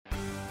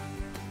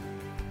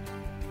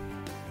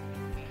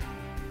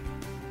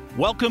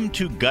Welcome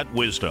to Gut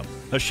Wisdom,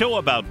 a show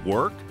about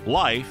work,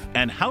 life,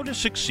 and how to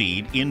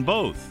succeed in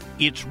both.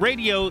 It's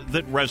radio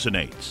that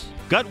resonates.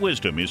 Gut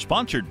Wisdom is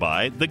sponsored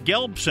by the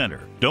Gelb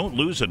Center. Don't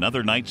lose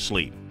another night's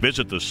sleep.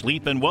 Visit the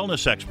sleep and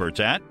wellness experts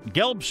at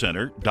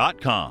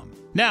gelbcenter.com.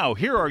 Now,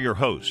 here are your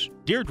hosts,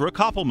 Deirdre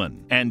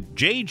Koppelman and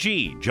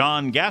J.G.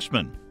 John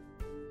Gassman.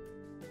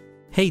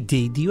 Hey,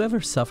 Dee, do you ever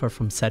suffer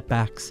from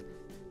setbacks,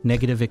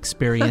 negative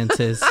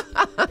experiences?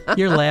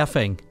 You're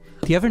laughing.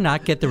 Do you ever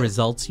not get the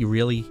results you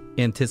really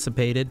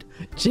anticipated?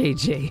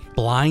 JG.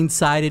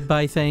 Blindsided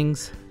by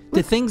things?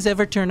 Did things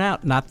ever turn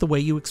out not the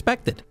way you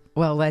expected?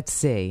 Well, let's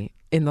see.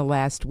 In the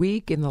last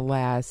week, in the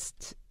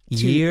last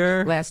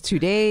year, last 2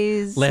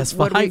 days, last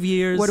 5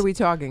 years. What are we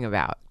talking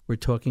about? We're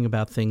talking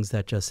about things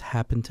that just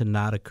happen to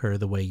not occur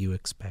the way you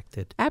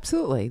expected.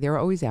 Absolutely. There are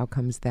always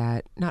outcomes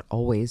that, not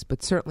always,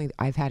 but certainly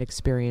I've had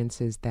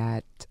experiences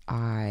that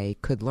I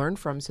could learn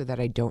from so that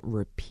I don't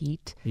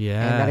repeat.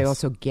 Yeah. And that I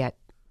also get,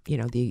 you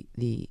know,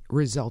 the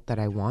result that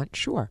I want.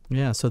 Sure.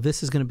 Yeah. So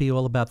this is going to be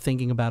all about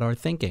thinking about our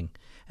thinking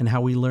and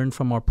how we learn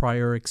from our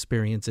prior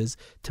experiences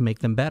to make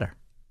them better.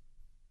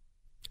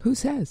 Who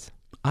says?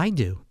 I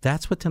do.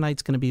 That's what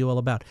tonight's going to be all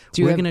about.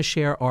 We're going to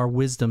share our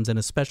wisdoms and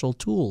a special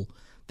tool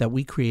that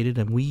we created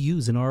and we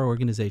use in our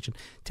organization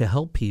to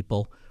help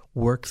people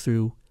work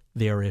through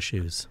their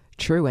issues.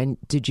 True. And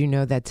did you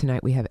know that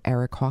tonight we have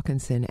Eric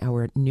Hawkinson,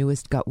 our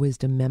newest Gut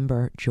Wisdom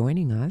member,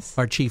 joining us?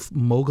 Our Chief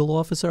Mogul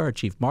Officer, our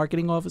Chief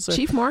Marketing Officer.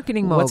 Chief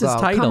Marketing Mogul. What's his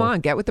title? Come on,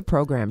 get with the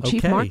program. Okay.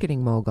 Chief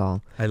Marketing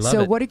Mogul. I love it.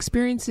 So what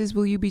experiences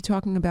will you be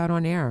talking about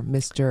on air,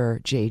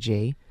 Mr.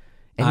 JG?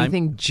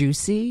 Anything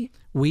juicy?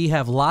 We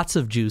have lots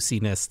of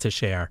juiciness to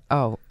share.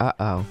 Oh,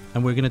 uh-oh.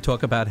 And we're going to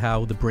talk about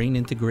how the brain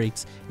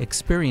integrates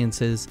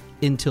experiences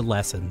into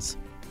lessons.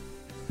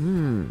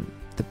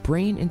 The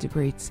brain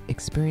integrates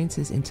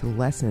experiences into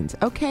lessons.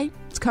 Okay,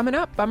 it's coming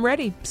up. I'm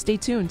ready. Stay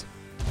tuned.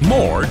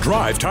 More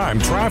drive time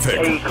traffic.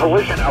 A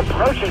collision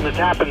approaching the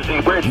Tappan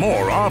Zee Bridge.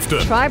 More often.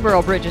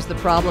 Triborough Bridge is the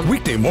problem.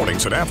 Weekday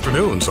mornings and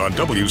afternoons on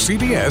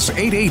WCBS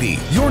 880.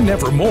 You're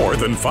never more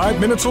than 5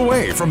 minutes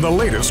away from the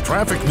latest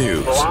traffic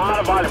news. A lot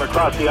of volume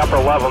across the upper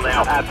level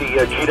now at the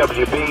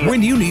GWB.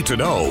 When you need to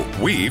know,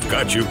 we've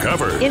got you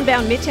covered.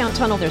 Inbound Midtown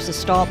Tunnel, there's a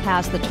stall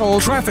past the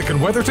tolls. Traffic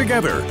and weather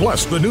together,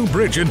 plus the new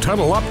bridge and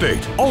tunnel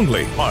update.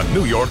 Only on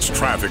New York's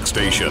traffic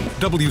station.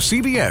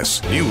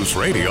 WCBS News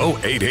Radio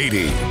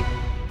 880.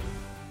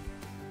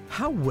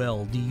 How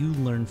well do you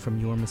learn from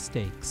your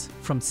mistakes,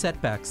 from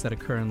setbacks that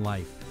occur in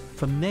life,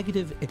 from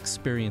negative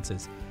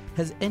experiences?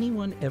 Has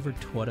anyone ever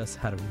taught us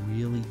how to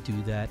really do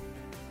that?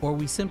 Or are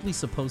we simply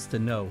supposed to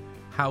know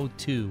how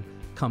to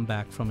come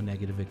back from a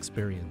negative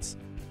experience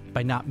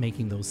by not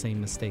making those same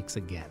mistakes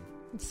again?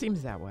 It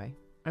seems that way.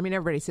 I mean,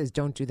 everybody says,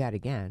 don't do that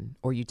again.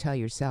 Or you tell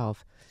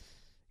yourself,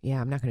 yeah,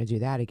 I'm not going to do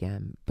that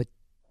again. But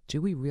do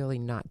we really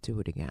not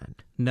do it again?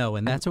 No,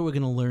 and that's what we're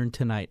going to learn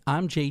tonight.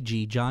 I'm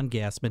JG, John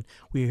Gassman.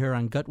 We're here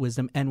on Gut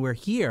Wisdom, and we're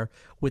here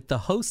with the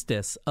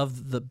hostess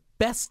of the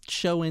best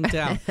show in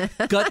town,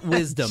 Gut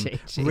Wisdom,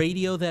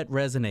 radio that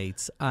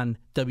resonates on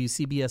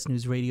WCBS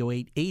News Radio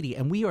 880.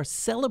 And we are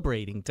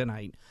celebrating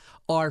tonight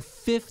our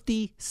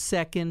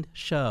 52nd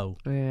show.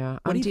 Yeah.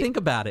 What do you think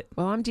about it?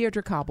 Well, I'm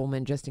Deirdre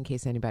Koppelman, just in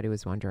case anybody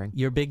was wondering.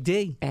 You're Big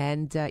D.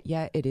 And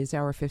yeah, it is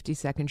our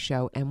 52nd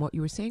show. And what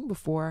you were saying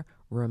before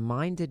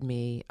reminded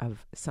me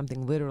of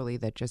something literally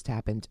that just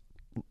happened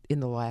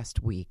in the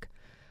last week.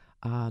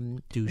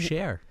 Do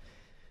share.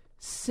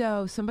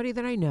 So somebody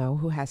that I know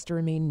who has to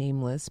remain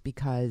nameless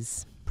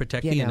because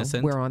Protect the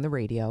innocent. We're on the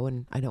radio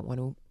and I don't want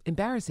to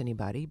embarrass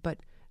anybody, but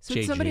so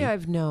it's JG. somebody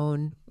I've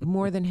known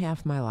more than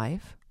half my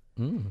life.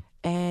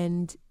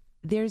 And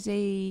there's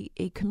a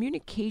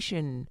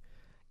communication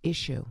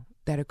issue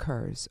that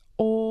occurs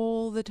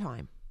all the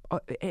time.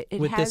 It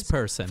with has this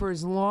person for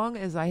as long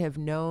as I have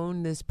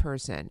known this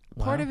person.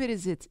 Wow. Part of it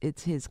is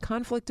it's his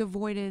conflict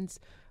avoidance.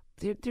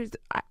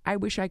 I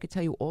wish I could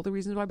tell you all the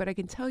reasons why, but I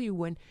can tell you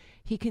when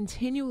he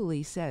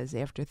continually says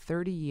after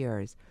 30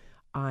 years,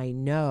 I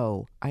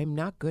know I'm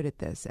not good at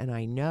this, and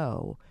I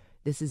know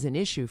this is an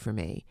issue for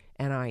me,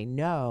 and I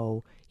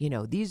know,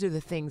 these are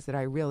the things that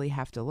I really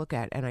have to look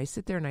at. And I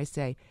sit there and I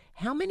say,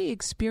 how many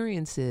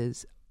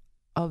experiences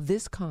of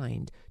this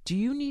kind do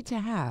you need to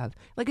have?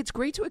 Like, it's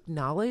great to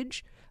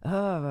acknowledge,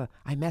 I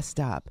messed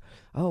up.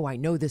 Oh, I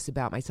know this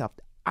about myself.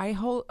 I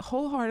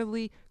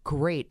wholeheartedly,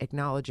 great,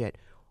 acknowledge it.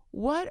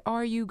 What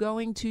are you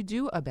going to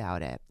do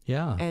about it?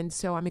 Yeah. And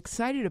so I'm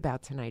excited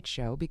about tonight's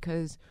show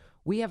because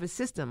we have a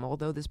system,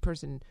 although this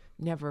person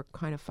never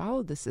kind of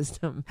followed the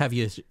system. Have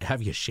you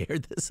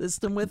shared the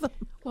system with them?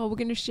 Well, we're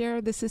going to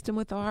share the system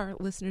with our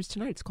listeners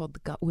tonight. It's called the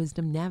Gut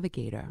Wisdom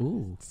Navigator.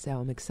 Ooh. So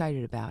I'm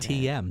excited about it.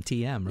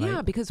 TM, right?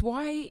 Yeah, because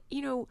why,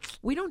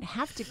 we don't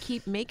have to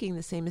keep making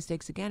the same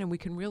mistakes again, and we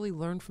can really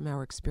learn from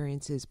our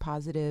experiences,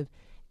 positive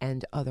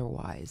and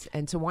otherwise.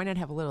 And so why not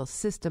have a little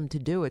system to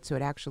do it so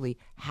it actually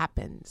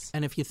happens?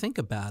 And if you think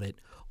about it,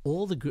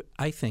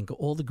 I think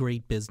all the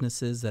great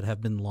businesses that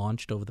have been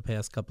launched over the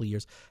past couple of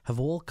years have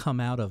all come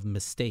out of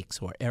mistakes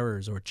or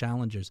errors or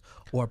challenges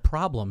or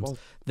problems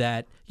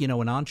that, an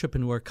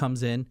entrepreneur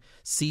comes in,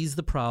 sees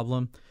the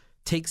problem,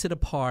 takes it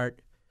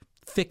apart,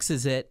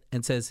 fixes it,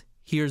 and says,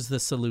 here's the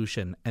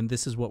solution, and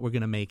this is what we're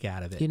going to make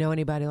out of it. Do you know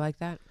anybody like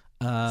that?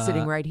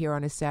 Sitting right here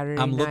on a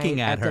Saturday I'm night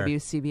looking at her.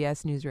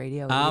 WCBS News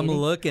Radio. I'm 880.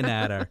 looking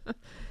at her.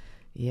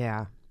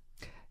 Yeah.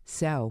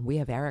 So we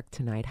have Eric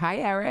tonight. Hi,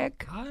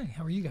 Eric. Hi,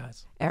 how are you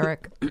guys?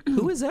 Eric.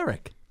 Who is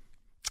Eric?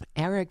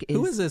 Eric is...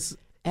 Who is this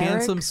Eric?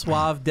 handsome,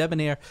 suave,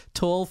 debonair,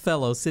 tall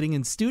fellow sitting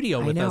in studio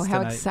with us tonight? I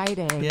know, how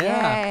exciting.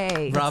 Yeah.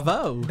 Yay.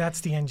 Bravo.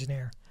 That's the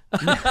engineer.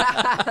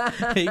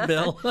 Hey,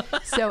 Bill.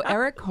 So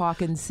Eric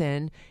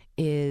Hawkinson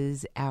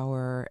is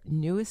our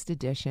newest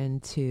addition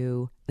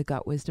to the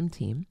Gut Wisdom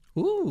team.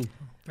 Ooh.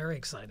 Very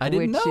excited. I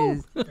didn't which know.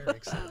 Is Very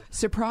excited.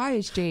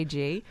 surprise,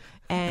 JG.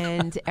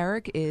 And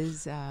Eric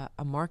is a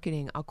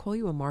marketing, I'll call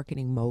you a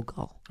marketing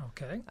mogul,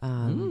 Okay.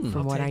 from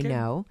I'll what I take it.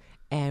 know.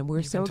 And we're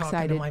You've so been talking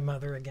excited. to my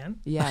mother again.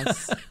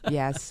 Yes,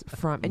 yes.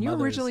 And you're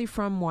Mothers. originally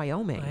from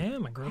Wyoming. I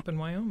am. I grew up in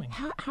Wyoming.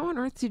 How on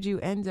earth did you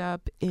end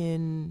up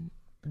in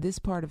this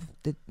part of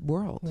the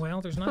world? Well,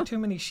 there's not too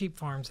many sheep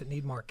farms that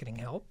need marketing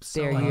help.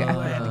 So There you I go.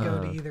 had to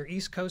go to either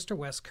East Coast or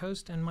West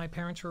Coast, and my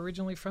parents were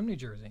originally from New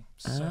Jersey.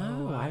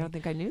 So I don't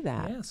think I knew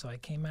that. Yeah, so I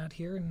came out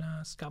here and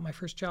got my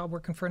first job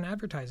working for an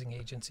advertising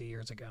agency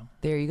years ago.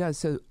 There you go.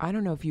 So I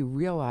don't know if you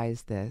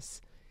realize this,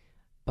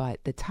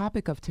 but the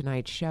topic of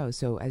tonight's show,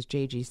 so as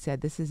JG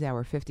said, this is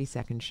our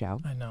 52nd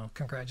show. I know.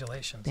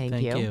 Congratulations. Thank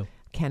Thank you. you.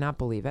 Cannot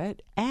believe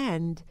it.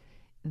 And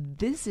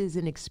this is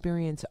an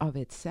experience of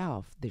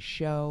itself. The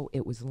show,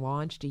 it was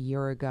launched a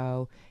year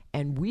ago,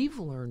 and we've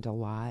learned a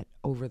lot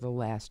over the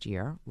last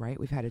year, right?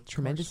 We've had a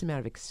tremendous amount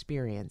of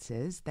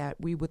experiences that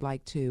we would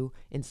like to,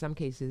 in some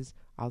cases,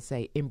 I'll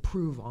say,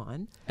 improve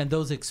on. And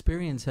those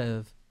experiences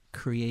have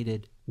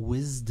created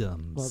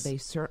wisdoms.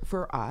 Well,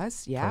 for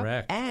us, yeah.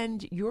 Correct.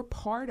 And you're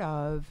part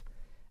of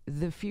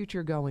the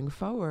future going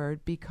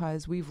forward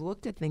because we've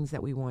looked at things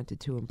that we wanted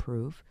to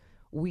improve.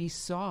 We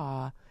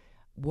saw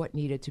what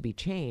needed to be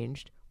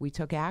changed. We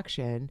took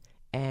action,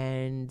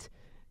 and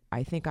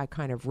I think I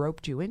kind of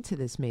roped you into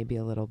this maybe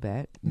a little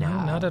bit. No,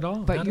 not at all.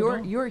 But Not at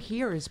all. you're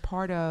here as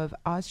part of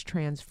us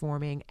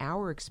transforming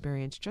our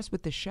experience just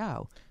with the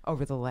show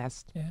over the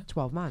last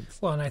 12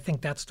 months. Well, and I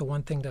think that's the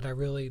one thing that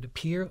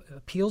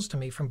appeals to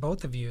me from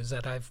both of you is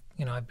that I've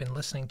been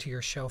listening to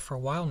your show for a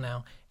while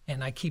now,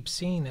 and I keep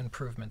seeing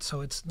improvement.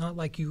 So it's not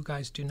like you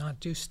guys do not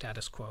do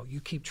status quo. You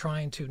keep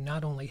trying to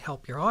not only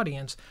help your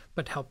audience,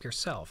 but help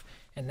yourself.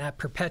 And that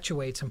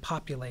perpetuates and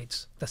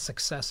populates the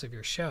success of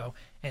your show.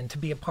 And to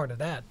be a part of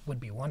that would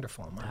be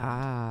wonderful in my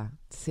opinion.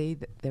 See,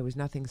 there was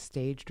nothing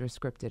staged or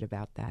scripted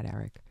about that,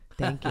 Eric.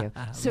 Thank you.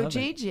 So, Love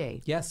it.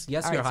 JJ. Yes, All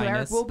Your right, so Highness.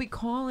 Eric, we'll be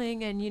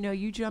calling, and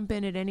you jump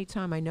in at any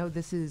time. I know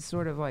this is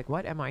sort of like,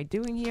 what am I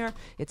doing here?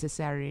 It's a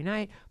Saturday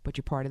night, but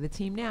you're part of the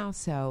team now,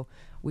 so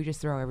we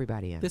just throw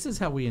everybody in. This is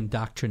how we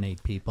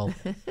indoctrinate people.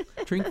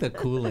 Drink the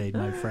Kool-Aid,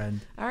 my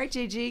friend. All right,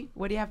 JG,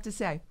 what do you have to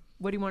say?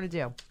 What do you want to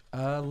do?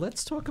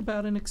 Let's talk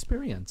about an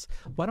experience.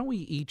 Why don't we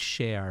each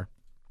share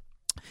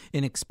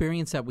an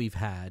experience that we've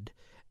had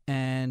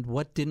and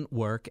what didn't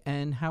work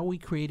and how we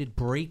created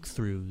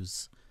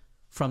breakthroughs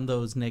from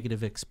those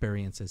negative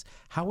experiences?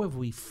 How have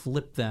we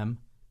flipped them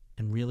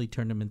and really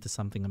turned them into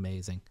something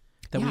amazing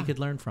that we Yeah. could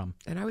learn from?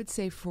 And I would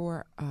say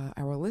for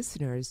our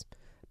listeners,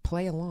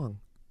 play along.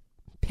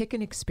 Pick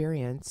an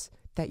experience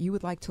that you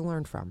would like to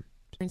learn from.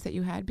 Experience that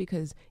you had,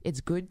 because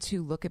it's good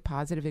to look at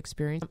positive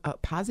experience. A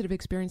positive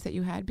experience that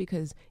you had,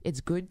 because it's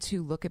good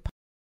to look at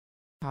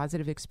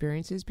positive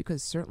experiences,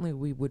 because certainly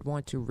we would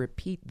want to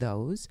repeat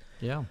those.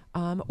 Yeah.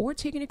 Or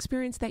take an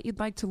experience that you'd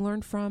like to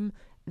learn from,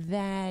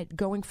 that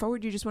going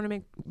forward you just want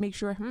to make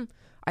sure,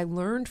 I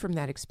learned from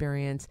that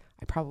experience.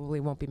 I probably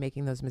won't be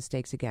making those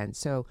mistakes again.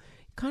 So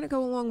kind of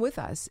go along with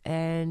us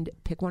and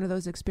pick one of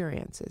those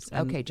experiences.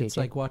 And Okay, JJ. it's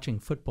like watching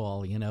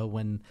football,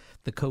 when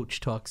the coach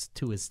talks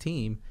to his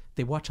team,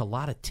 they watch a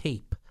lot of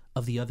tape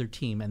of the other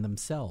team and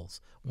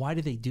themselves. Why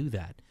do they do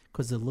that?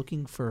 Because they're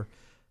looking for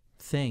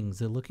things,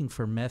 they're looking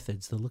for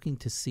methods, they're looking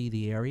to see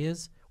the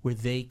areas where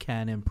they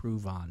can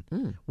improve on.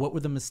 What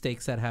were the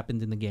mistakes that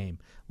happened in the game?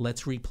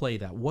 Let's replay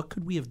that. What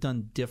could we have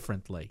done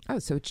differently? Oh,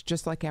 so it's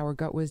just like our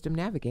Gut Wisdom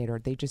Navigator.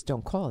 They just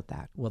don't call it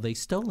that. Well, they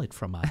stole it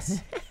from us.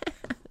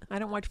 I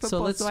don't watch So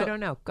football, let's so I talk- don't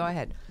know. Go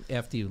ahead.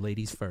 After you,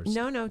 ladies first.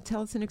 No,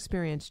 tell us an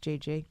experience,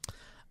 JJ,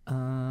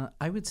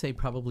 I would say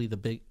probably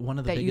one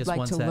of the that you'd biggest like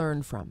ones to that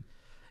learn from.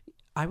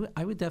 I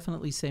would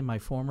definitely say my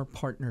former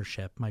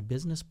partnership, my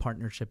business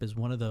partnership, is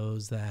one of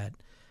those that,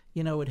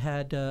 it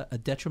had a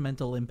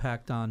detrimental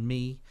impact on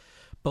me,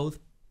 both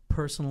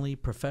personally,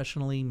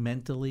 professionally,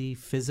 mentally,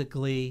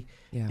 physically.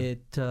 Yeah.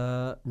 It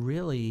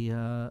really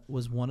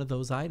was one of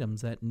those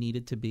items that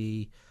needed to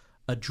be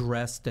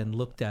addressed and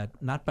looked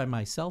at, not by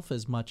myself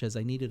as much as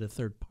I needed a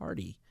third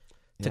party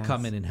to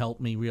come in and help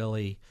me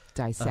really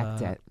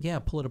dissect it. Yeah,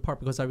 pull it apart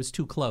because I was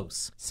too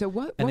close. So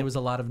And there was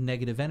a lot of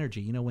negative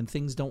energy. You know, when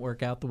things don't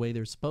work out the way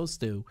they're supposed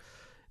to,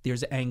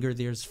 there's anger,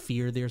 there's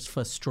fear, there's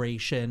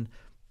frustration.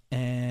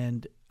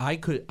 And I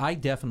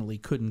definitely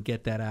couldn't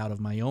get that out of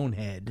my own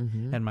head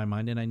and my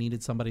mind. And I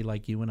needed somebody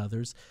like you and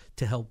others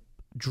to help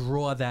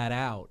draw that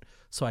out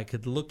so I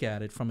could look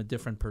at it from a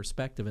different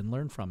perspective and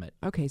learn from it.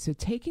 Okay, so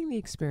taking the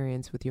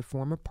experience with your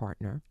former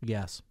partner,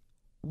 Yes.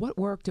 what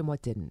worked and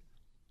what didn't?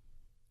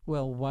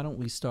 Well, why don't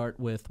we start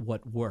with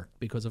what worked?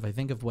 Because if I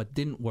think of what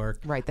didn't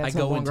work, Right, that's I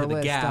a go into longer the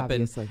list, gap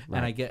obviously.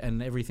 Right.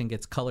 and everything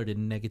gets colored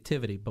in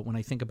negativity. But when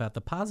I think about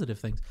the positive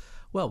things,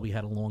 well, we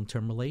had a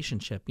long-term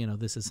relationship. You know,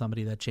 this is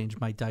somebody that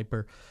changed my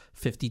diaper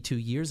 52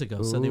 years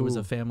ago, so there was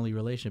a family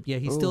relationship. Yeah,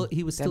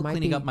 he was still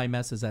cleaning up my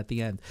messes at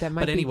the end.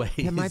 But anyway,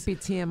 that might be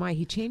TMI.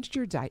 He changed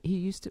your diet. He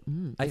used to.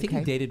 I think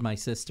he dated my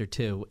sister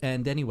too.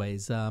 And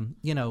anyways,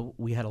 you know,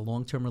 we had a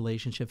long-term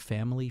relationship,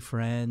 family,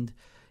 friend.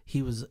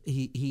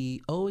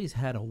 He always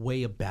had a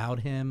way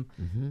about him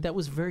that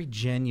was very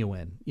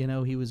genuine. You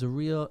know, he was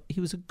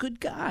a good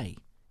guy.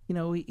 You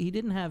know, he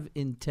didn't have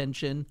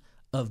intention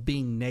of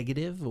being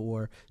negative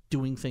or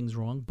doing things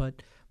wrong,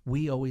 but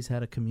we always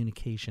had a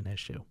communication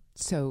issue.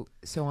 So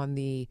on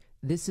the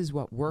this is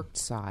what worked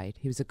side,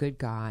 he was a good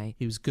guy.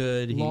 He was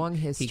good. Long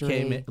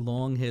history.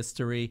 Long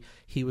history.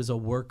 He was a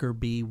worker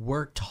bee,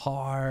 worked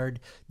hard,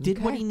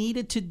 did what he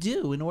needed to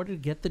do in order to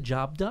get the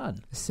job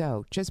done.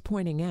 So just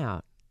pointing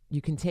out,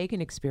 you can take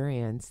an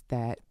experience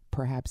that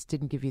perhaps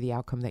didn't give you the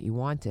outcome that you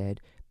wanted,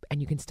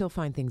 and you can still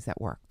find things that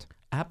worked.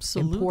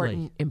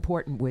 Absolutely.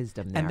 Important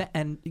wisdom there.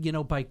 And you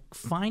know, by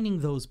finding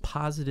those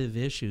positive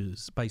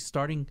issues, by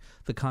starting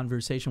the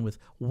conversation with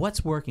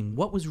what's working,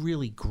 what was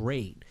really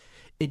great,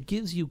 it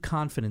gives you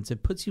confidence.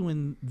 It puts you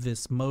in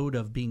this mode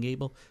of being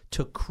able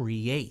to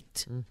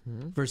create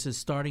versus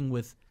starting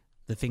with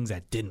the things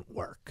that didn't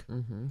work.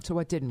 So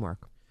what didn't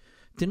work?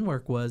 Didn't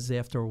work was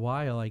after a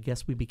while, I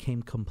guess we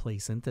became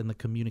complacent and the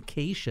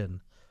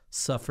communication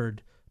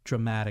suffered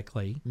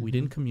dramatically. We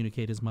didn't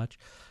communicate as much.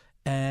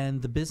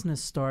 And the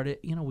business started,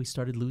 you know, we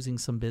started losing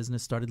some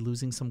business, started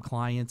losing some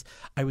clients.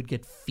 I would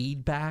get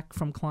feedback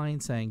from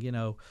clients saying, you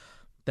know,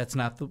 that's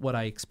not what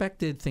I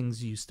expected.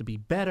 Things used to be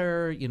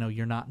better. You know,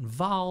 you're not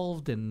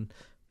involved and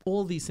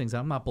all these things.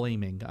 I'm not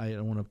blaming. I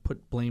don't want to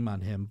put blame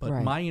on him.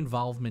 But my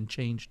involvement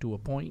changed to a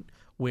point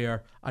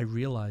where I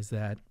realized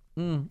that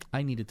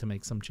I needed to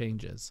make some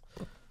changes.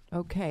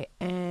 Okay.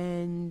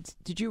 And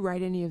did you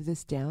write any of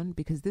this down?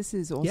 Because this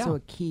is also a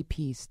key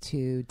piece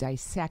to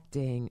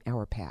dissecting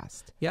our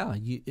past. Yeah.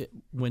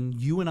 When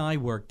you and I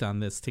worked on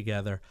this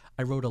together,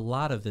 I wrote a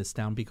lot of this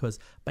down because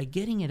by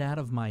getting it out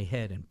of my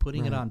head and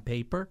putting it on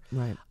paper,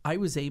 I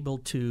was able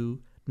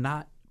to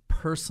not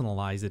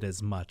personalize it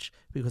as much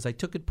because I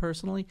took it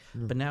personally,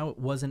 but now it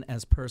wasn't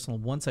as personal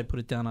once I put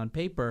it down on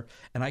paper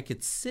and I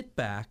could sit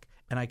back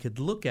and I could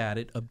look at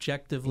it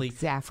objectively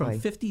from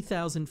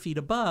 50,000 feet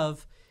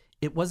above.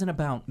 It wasn't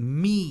about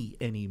me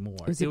anymore.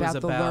 It was about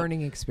the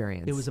learning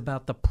experience. It was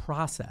about the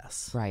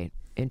process. Right.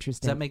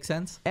 Interesting. Does that make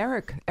sense?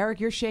 Eric,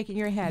 you're shaking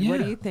your head. Yeah. What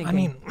are you thinking? I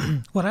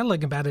mean, what I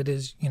like about it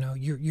is, you know,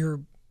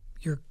 you're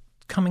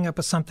coming up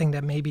with something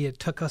that maybe it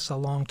took us a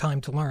long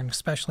time to learn,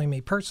 especially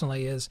me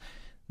personally, is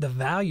the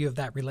value of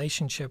that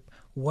relationship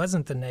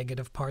wasn't the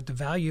negative part. The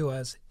value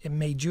was it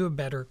made you a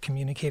better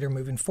communicator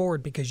moving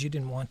forward because you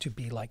didn't want to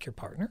be like your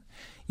partner.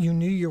 You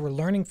knew you were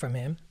learning from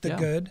him, the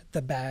good,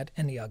 the bad,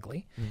 and the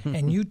ugly.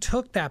 And you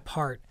took that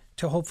part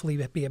to hopefully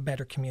be a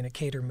better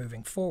communicator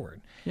moving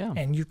forward. Yeah.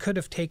 And you could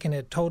have taken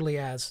it totally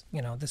as,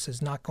 you know, this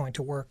is not going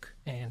to work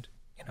and,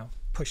 you know,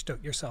 pushed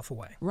yourself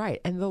away.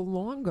 Right. And the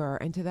longer,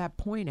 and to that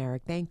point,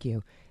 Eric, thank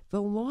you,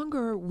 the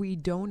longer we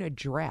don't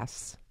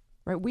address.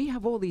 Right, we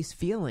have all these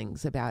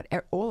feelings about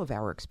all of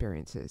our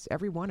experiences,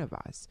 every one of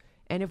us.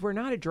 And if we're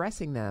not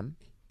addressing them,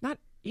 not,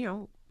 you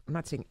know, I'm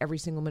not saying every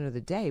single minute of the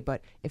day,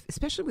 but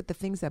especially with the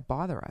things that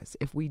bother us,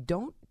 if we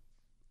don't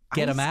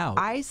get them out,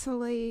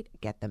 isolate,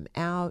 get them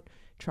out,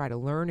 try to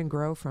learn and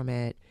grow from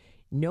it,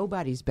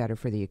 nobody's better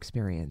for the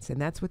experience. And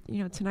that's what,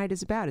 you know, tonight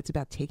is about. It's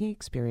about taking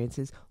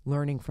experiences,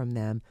 learning from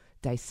them,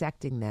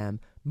 dissecting them,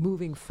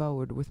 moving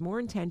forward with more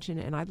intention,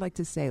 and I'd like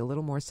to say a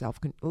little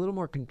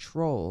more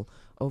control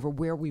over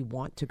where we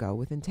want to go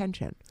with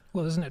intention.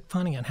 Well, isn't it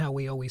funny on how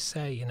we always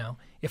say, you know,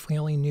 if we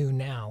only knew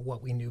now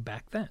what we knew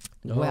back then?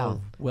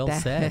 Well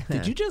said.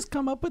 Did you just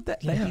come up with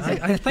that? Yeah,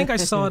 I think I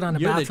saw it on a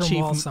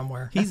bathroom wall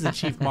somewhere. He's the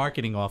chief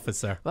marketing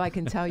officer. Well, I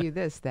can tell you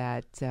this,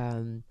 that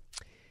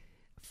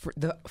for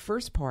the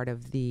first part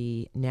of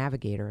the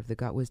Navigator, of the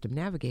Gut Wisdom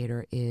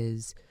Navigator,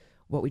 is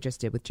what we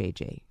just did with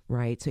JJ,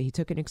 right? So he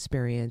took an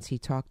experience. He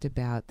talked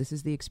about, this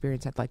is the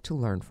experience I'd like to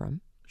learn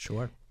from.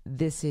 Sure.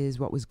 This is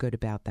what was good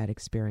about that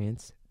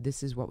experience.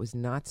 This is what was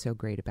not so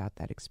great about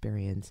that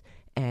experience.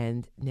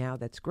 And now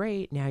that's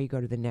great. Now you go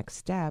to the next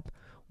step,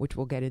 which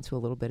we'll get into a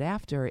little bit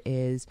after,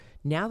 is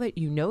now that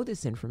you know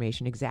this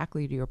information,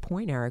 exactly to your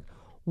point, Eric,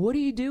 what do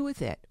you do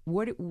with it?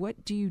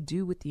 What do you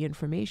do with the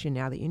information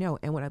now that you know?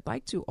 And what I'd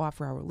like to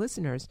offer our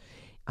listeners,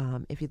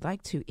 if you'd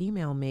like to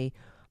email me,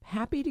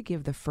 happy to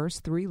give the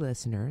first 3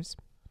 listeners,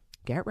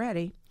 get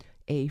ready,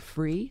 a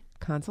free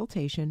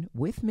consultation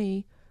with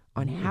me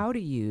on how to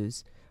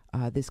use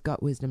this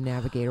Gut Wisdom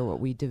Navigator, what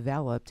we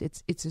developed.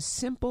 It's a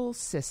simple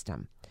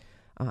system.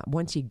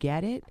 Once you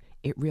get it,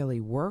 it really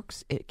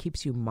works. It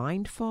keeps you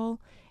mindful,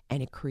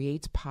 and it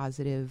creates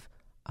positive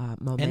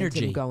momentum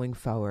energy going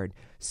forward.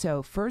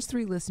 So first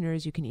 3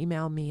 listeners, you can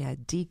email me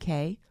at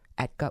dk@gutwisdom,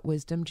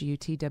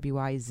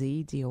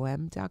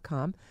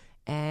 GUTWIZDOM.com,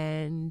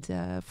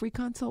 and free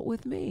consult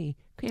with me.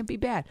 Can't be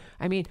bad.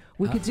 I mean,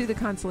 we could do the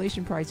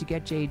consolation prize to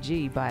get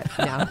JG, but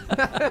no,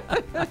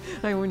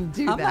 I wouldn't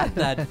do I'm that.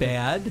 not that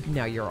bad.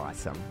 No, you're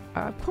awesome.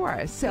 Of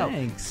course.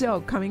 Thanks.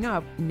 So coming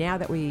up, now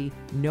that we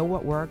know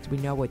what worked, we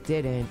know what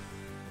didn't,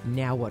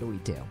 now what do we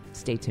do?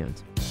 Stay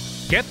tuned.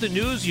 Get the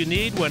news you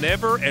need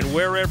whenever and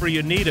wherever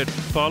you need it.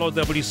 Follow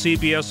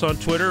WCBS on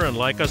Twitter and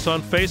like us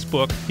on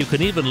Facebook. You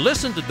can even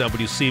listen to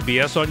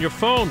WCBS on your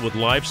phone with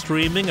live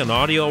streaming and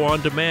audio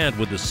on demand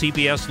with the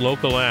CBS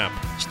local app.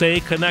 Stay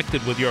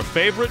connected with your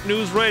favorite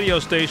news radio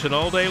station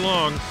all day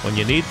long. When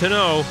you need to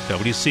know,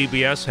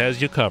 WCBS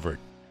has you covered.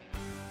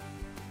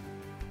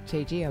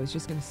 JG, I was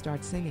just going to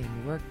start singing.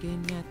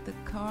 Working at the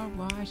car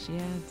wash, yeah.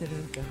 Dun,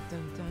 dun,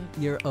 dun, dun.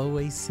 You're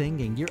always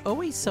singing. You're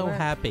always so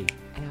happy.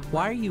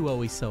 Why are you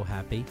always so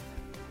happy?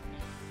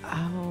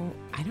 Oh,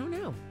 I don't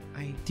know.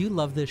 Do you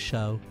love this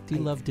show? Do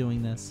you love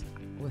doing this?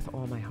 With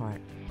all my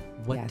heart.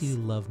 What Yes. do you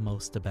love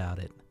most about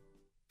it?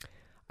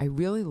 I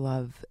really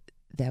love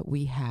that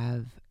we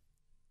have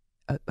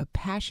a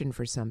passion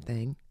for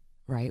something,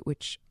 right?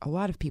 Which a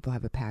lot of people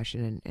have a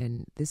passion,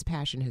 and this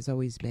passion has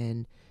always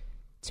been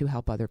to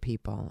help other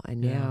people. And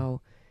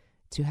now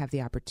to have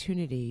the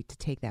opportunity to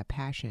take that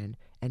passion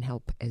and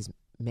help as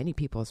many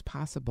people as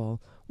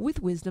possible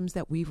with wisdoms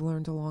that we've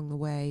learned along the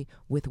way,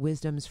 with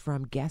wisdoms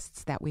from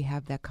guests that we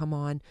have that come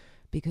on.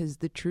 Because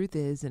the truth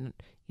is, and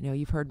you know,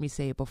 you've heard me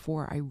say it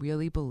before, I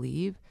really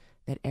believe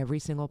that every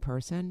single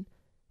person,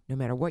 no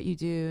matter what you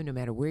do, no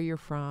matter where you're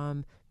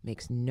from,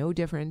 makes no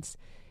difference.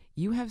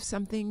 You have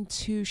something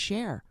to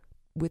share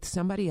with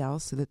somebody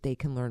else so that they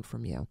can learn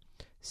from you.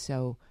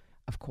 So,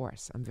 of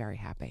course, I'm very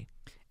happy.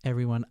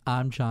 Everyone,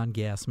 I'm John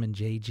Gassman,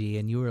 JG,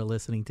 and you are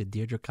listening to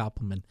Deirdre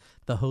Koppelman,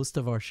 the host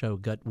of our show,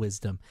 Gut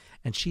Wisdom,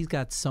 and she's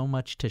got so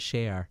much to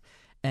share.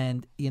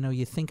 And, you know,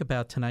 you think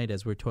about tonight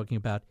as we're talking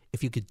about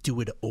if you could do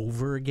it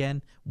over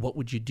again, what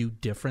would you do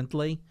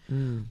differently?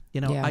 You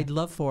know, yeah. I'd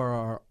love for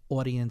our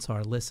audience,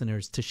 our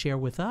listeners, to share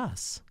with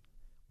us.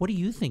 What do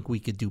you think we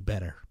could do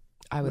better?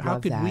 I would How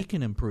love could that. we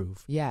can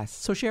improve? Yes,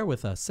 So share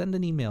with us. Send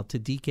an email to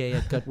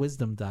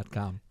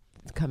dk@gutwisdom.com.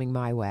 it's coming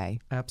my way.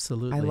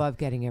 Absolutely. I love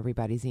getting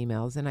everybody's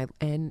emails, and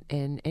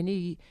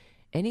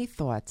any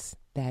thoughts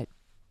that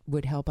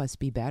would help us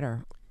be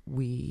better.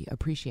 We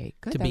appreciate.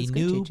 Good, to that be was good,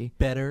 new, Gigi.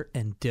 better,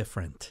 and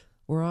different.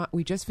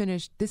 We just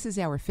finished. This is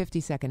our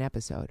 52nd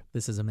episode.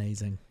 This is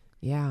amazing.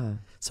 Yeah.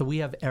 So we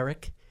have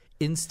Eric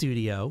in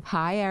studio.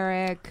 Hi,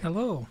 Eric.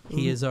 Hello.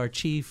 He is our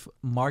chief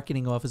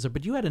marketing officer,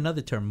 but you had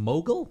another term,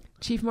 mogul?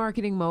 Chief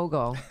Marketing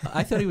Mogul.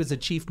 I thought he was a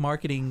chief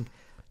marketing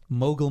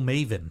mogul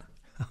maven.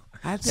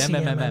 That's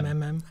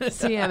MMM.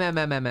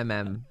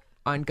 CMMMMM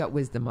on Gut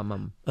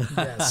Wisdom.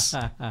 Yes.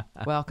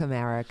 Welcome,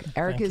 Eric.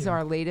 Eric Thank is you.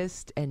 our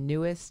latest and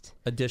newest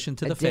Addition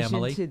to the addition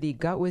family. to the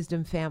Gut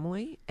Wisdom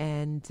family,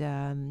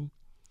 and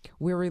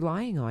we're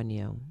relying on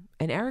you.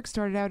 And Eric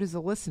started out as a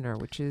listener,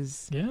 which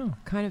is Yeah.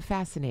 kind of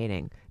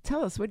fascinating.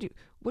 Tell us, what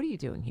are you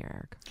doing here,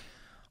 Eric?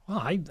 Well,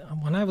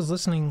 when I was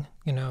listening,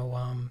 you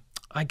know,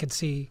 I could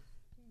see,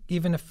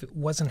 even if it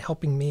wasn't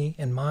helping me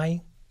in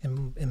my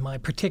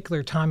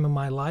particular time of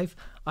my life,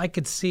 I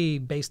could see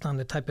based on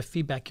the type of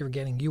feedback you were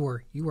getting, you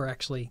were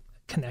actually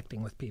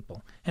connecting with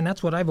people. And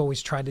that's what I've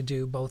always tried to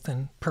do, both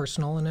in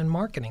personal and in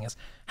marketing, is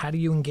how do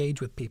you engage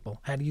with people?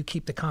 How do you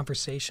keep the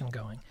conversation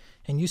going?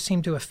 And you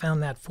seem to have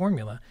found that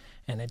formula,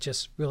 and it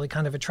just really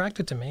kind of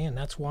attracted to me, and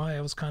that's why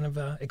I was kind of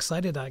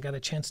excited I got a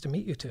chance to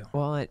meet you two.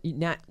 Well,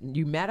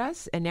 you met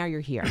us, and now you're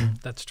here.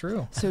 That's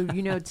true. So,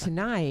 you know,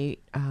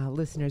 tonight,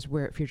 listeners,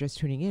 if you're just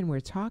tuning in,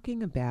 we're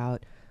talking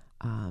about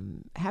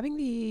having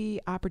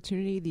the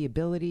opportunity, the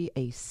ability,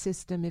 a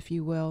system, if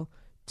you will,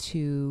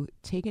 to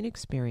take an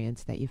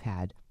experience that you've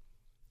had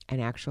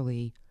and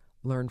actually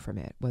learn from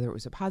it, whether it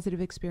was a positive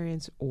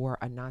experience or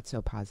a not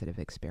so positive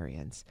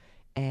experience.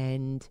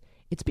 And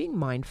it's being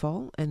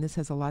mindful, and this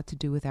has a lot to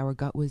do with our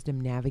Gut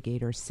Wisdom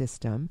Navigator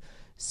system.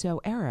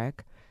 So,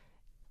 Eric,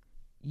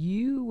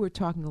 you were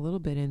talking a little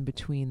bit in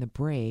between the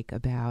break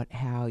about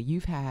how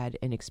you've had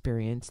an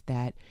experience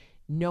that,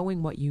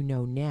 knowing what you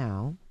know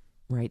now,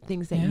 right,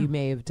 things that you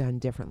may have done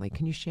differently.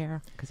 Can you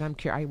share? Because I'm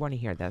curious. I want to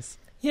hear this.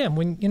 Yeah,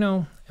 when, you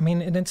know, I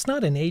mean, and it's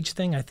not an age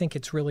thing. I think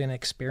it's really an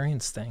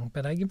experience thing.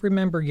 But I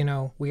remember, you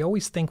know, we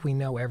always think we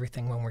know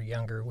everything when we're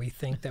younger. We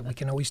think that we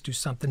can always do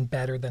something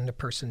better than the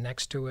person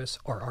next to us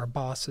or our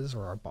bosses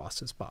or our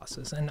boss's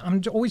bosses. And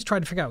I'm always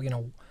trying to figure out, you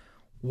know,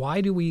 why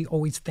do we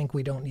always think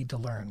we don't need to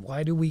learn?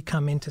 Why do we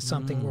come into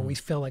something where we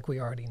feel like we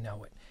already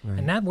know it? Right.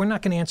 And that we're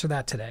not going to answer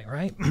that today,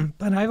 right?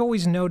 But I've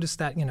always noticed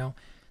that, you know,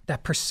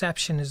 that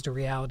perception is the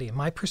reality. And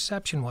my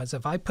perception was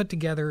if I put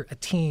together a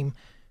team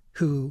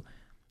who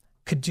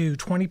could do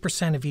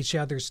 20% of each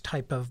other's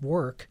type of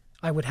work,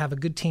 I would have a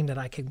good team that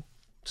I could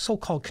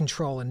so-called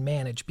control and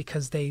manage,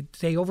 because they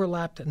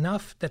overlapped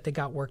enough that they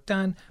got work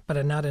done,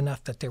 but not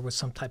enough that there was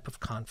some type of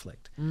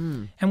conflict.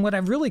 And what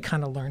I've really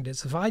kind of learned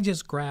is if I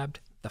just grabbed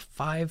the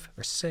 5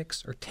 or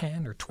 6 or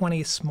 10 or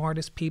 20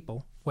 smartest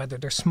people, whether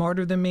they're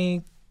smarter than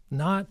me,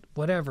 not,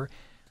 whatever,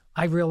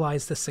 I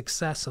realized the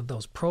success of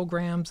those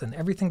programs and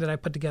everything that I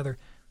put together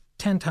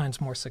 10 times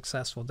more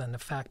successful than the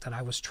fact that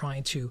I was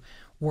trying to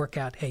work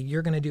out, hey,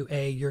 you're going to do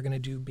A, you're going to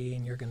do B,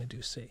 and you're going to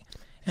do C.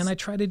 And I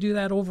try to do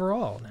that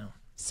overall now.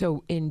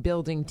 So in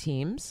building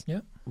teams,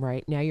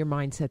 right, now your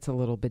mindset's a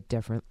little bit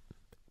different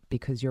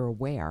because you're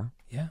aware.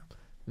 Yeah.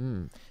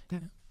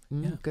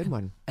 Good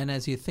one. And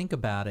as you think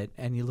about it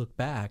and you look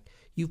back,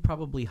 you've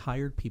probably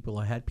hired people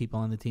or had people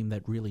on the team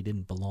that really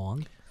didn't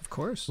belong. Of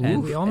course.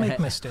 And we all make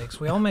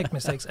mistakes. We all make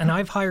mistakes. And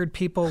I've hired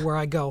people where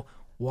I go,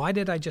 why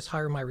did I just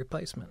hire my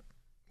replacement?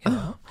 You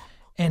know?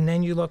 And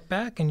then you look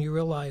back and you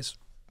realize,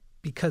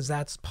 because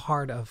that's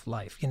part of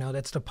life. You know,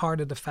 that's the part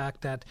of the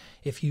fact that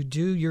if you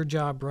do your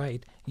job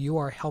right, you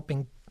are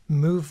helping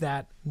move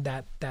that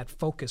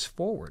focus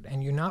forward,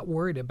 and you're not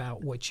worried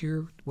about what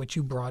you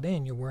brought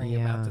in. You're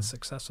worrying about the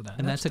success of that.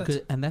 And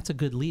that's a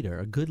good leader.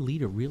 A good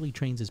leader really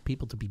trains his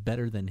people to be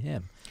better than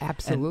him.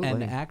 Absolutely.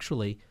 And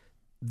actually,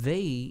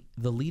 the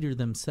leader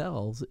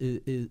themselves,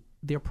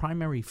 their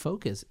primary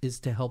focus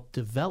is to help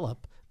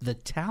develop the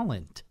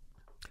talent.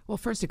 Well,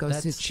 first it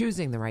goes to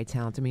choosing the right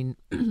talent. I mean,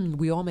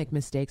 we all make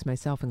mistakes,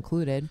 myself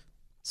included.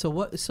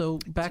 So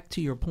back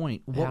to your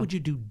point, what would you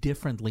do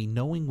differently,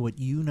 knowing what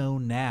you know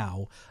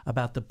now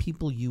about the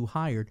people you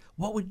hired?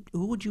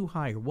 Who would you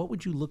hire? What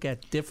would you look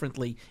at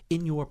differently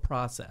in your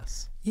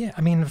process? Yeah,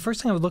 I mean, the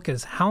first thing I would look at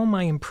is how am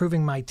I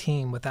improving my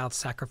team without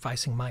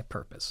sacrificing my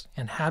purpose?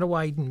 And how do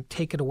I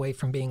take it away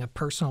from being a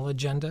personal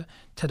agenda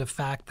to the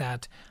fact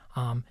that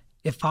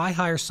if I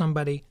hire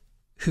somebody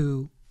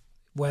who,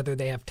 whether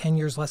they have 10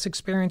 years less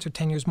experience or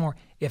 10 years more,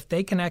 if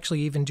they can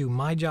actually even do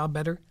my job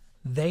better,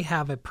 they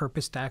have a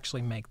purpose to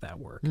actually make that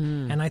work.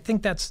 And I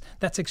think that's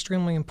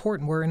extremely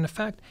important, where in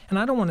effect, and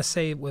I don't want to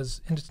say it was,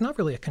 and it's not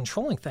really a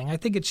controlling thing. I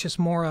think it's just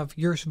more of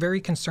you're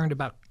very concerned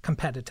about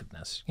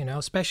competitiveness, you know,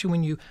 especially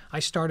when I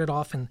started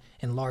off in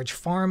large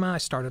pharma, I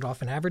started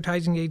off in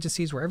advertising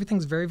agencies where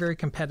everything's very, very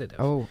competitive.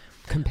 Oh,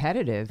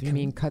 competitive? You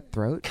mean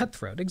cutthroat?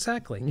 Cutthroat,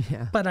 exactly.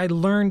 Yeah. But I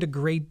learned a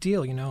great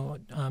deal, you know.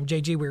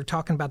 JG, we were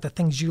talking about the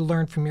things you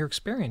learned from your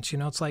experience. You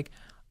know, it's like,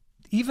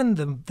 even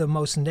the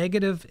most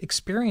negative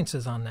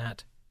experiences on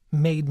that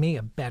made me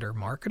a better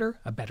marketer,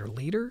 a better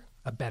leader,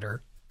 a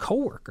better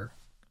coworker.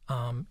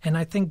 And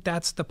I think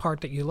that's the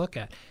part that you look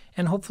at.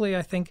 And hopefully,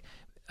 I think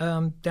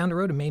down the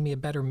road, it made me a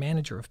better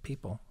manager of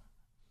people.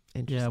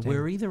 Yeah,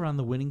 we're either on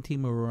the winning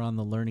team or we're on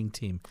the learning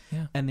team.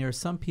 Yeah. And there are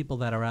some people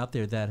that are out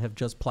there that have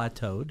just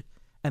plateaued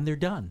and they're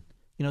done.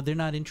 You know, they're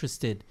not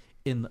interested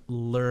in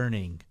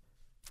learning.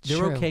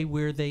 They're okay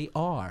where they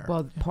are.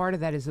 Well, part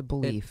of that is a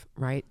belief,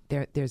 right?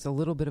 There's a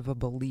little bit of a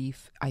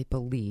belief, I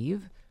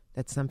believe,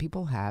 that some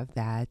people have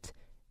that,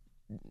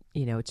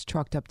 you know, it's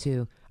chalked up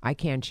to, I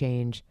can't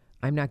change,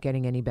 I'm not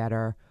getting any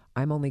better,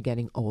 I'm only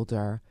getting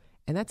older.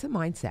 And that's a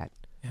mindset.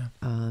 Yeah.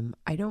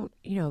 I don't,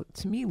 you know,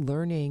 to me,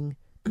 learning,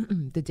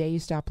 the day you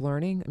stop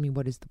learning, I mean,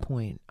 what is the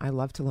point? I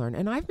love to learn.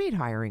 And I've made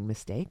hiring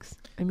mistakes.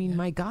 I mean,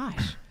 my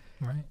gosh.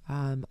 Right.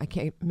 I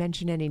can't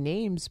mention any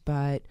names,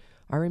 but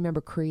I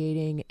remember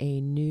creating a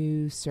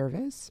new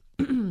service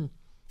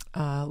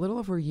a little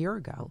over a year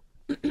ago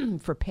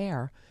for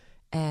Pear.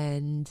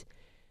 And,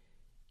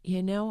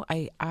 you know,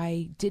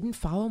 I didn't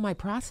follow my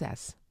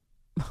process.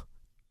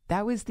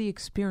 That was the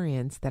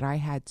experience that I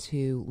had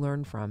to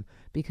learn from,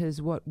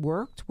 because what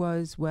worked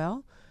was,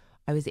 well,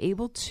 I was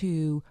able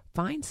to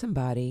find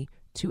somebody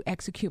to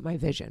execute my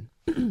vision.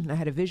 I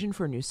had a vision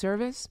for a new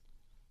service.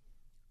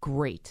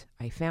 Great.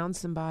 I found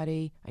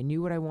somebody. I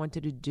knew what I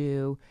wanted to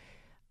do.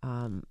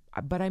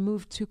 But I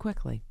moved too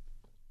quickly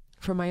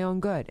for my own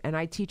good. And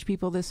I teach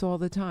people this all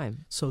the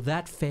time. So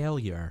that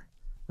failure,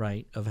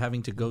 right, of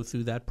having to go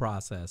through that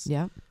process,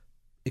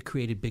 it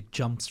created big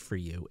jumps for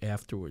you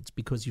afterwards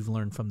because you've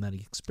learned from that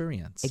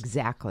experience.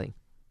 Exactly.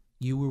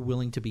 You were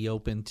willing to be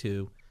open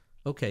to,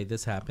 okay,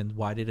 this happened.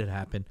 Why did it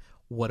happen?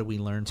 What do we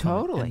learn from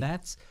it? Totally. And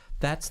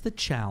that's the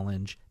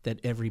challenge that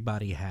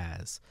everybody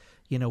has.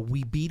 You know,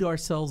 we beat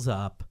ourselves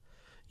up.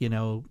 You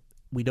know,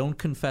 we don't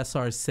confess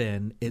our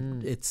sin.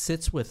 It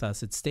sits with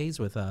us. It stays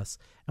with us.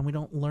 And we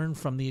don't learn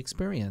from the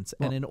experience.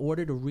 Well, and in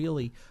order to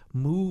really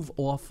move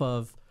off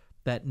of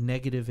that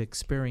negative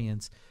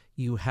experience,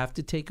 you have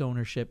to take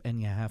ownership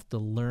and you have to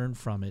learn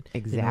from it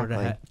in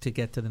order to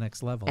get to the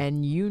next level.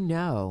 And you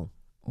know,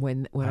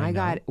 when I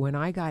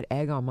got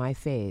egg on my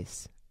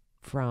face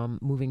from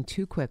moving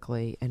too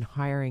quickly and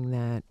hiring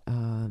that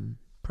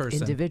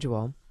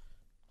individual,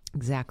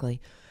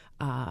 exactly.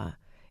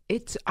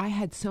 I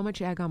had so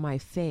much egg on my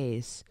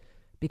face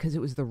because it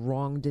was the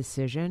wrong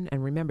decision.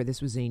 And remember,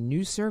 this was a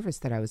new service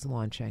that I was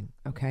launching,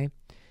 okay?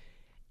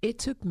 It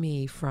took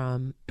me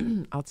from,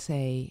 I'll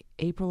say,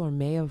 April or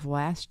May of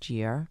last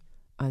year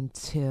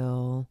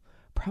until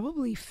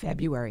probably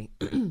February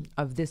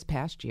of this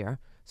past year.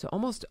 So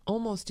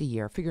almost a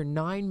year. Figure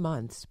 9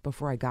 months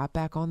before I got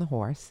back on the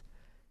horse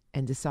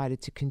and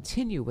decided to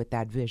continue with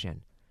that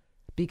vision,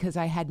 because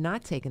I had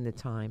not taken the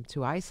time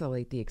to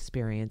isolate the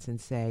experience and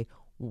say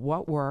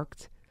what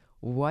worked,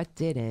 what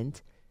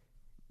didn't,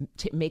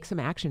 make some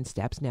action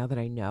steps now that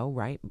I know,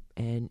 right,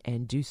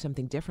 and do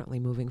something differently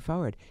moving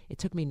forward. It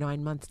took me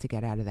 9 months to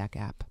get out of that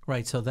gap.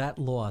 Right, so that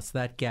loss,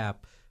 that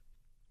gap,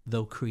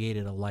 though,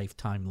 created a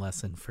lifetime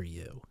lesson for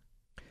you.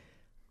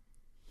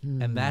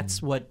 And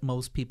that's what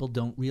most people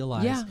don't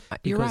realize, you're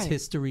because right.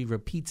 history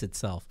repeats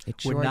itself.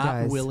 It sure We're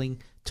not does.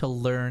 willing to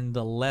learn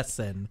the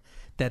lesson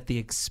that the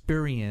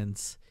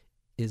experience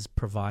is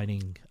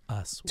providing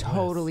us with.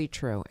 Totally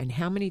true. And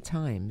how many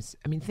times,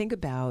 think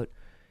about,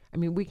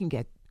 we can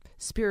get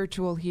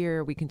spiritual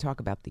here. We can talk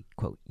about the,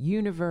 quote,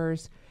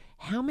 universe.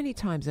 How many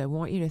times, I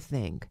want you to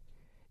think,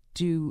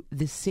 do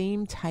the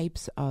same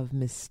types of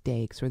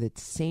mistakes or the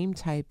same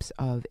types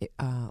of,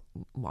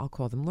 I'll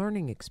call them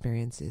learning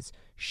experiences,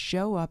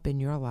 show up in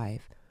your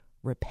life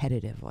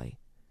repetitively?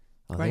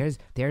 Well, Right.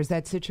 there's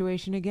that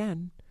situation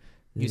again.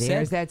 There's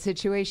said that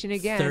situation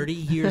again. 30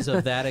 years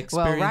of that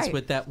experience right.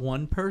 with that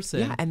one person.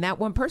 Yeah, and that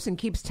one person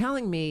keeps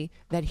telling me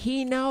that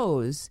he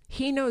knows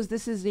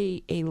this is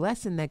a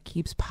lesson that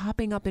keeps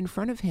popping up in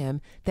front of him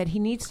that he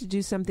needs to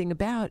do something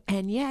about,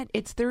 and yet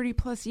it's 30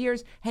 plus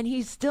years and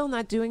he's still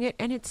not doing it,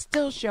 and it's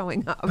still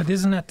showing up. But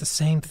isn't that the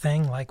same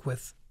thing like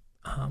with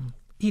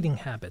eating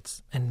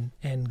habits and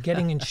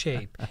getting in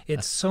shape?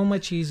 It's so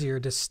much easier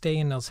to stay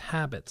in those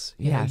habits.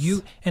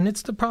 Yes. And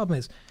it's the problem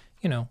is,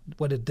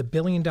 what is the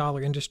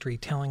billion-dollar industry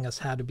telling us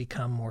how to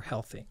become more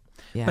healthy?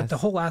 Yes. But the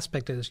whole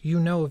aspect is,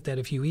 that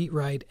if you eat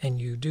right and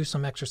you do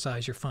some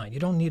exercise, you're fine. You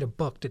don't need a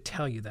book to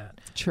tell you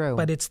that. True.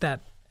 But it's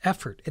that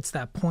effort. It's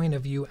that point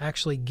of you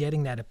actually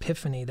getting that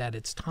epiphany that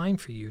it's time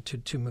for you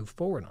to move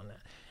forward on that.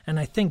 And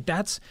I think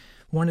that's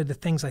one of the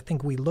things I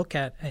think we look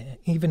at,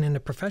 even in the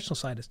professional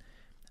side, is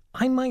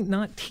I might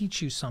not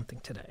teach you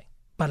something today,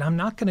 but I'm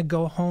not going to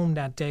go home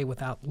that day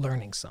without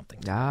learning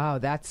something. Oh,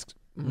 that's...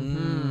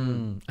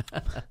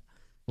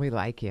 We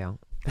like you.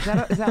 Is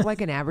that like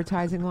an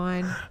advertising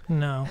line?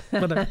 No,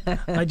 but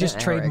I just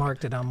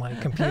trademarked it on my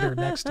computer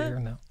next to here.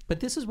 No. But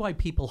this is why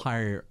people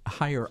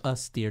hire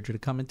us, Deirdre, to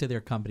come into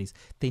their companies.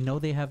 They know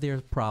they have their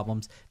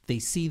problems. They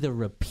see the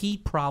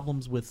repeat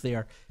problems with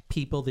their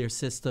people, their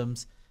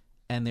systems,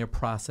 and their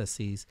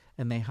processes,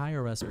 and they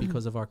hire us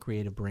because of our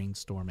creative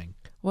brainstorming.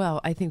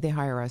 Well, I think they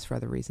hire us for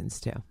other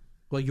reasons too.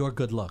 Well, your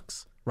good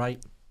looks,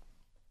 right?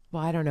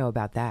 Well, I don't know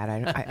about that.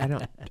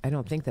 I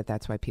don't think that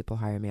that's why people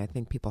hire me. I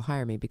think people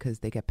hire me because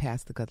they get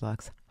past the good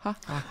looks. Ha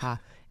ha ha.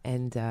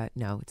 And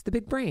no, it's the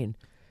big brain,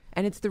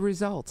 and it's the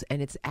results,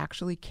 and it's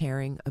actually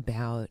caring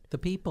about the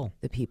people.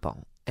 And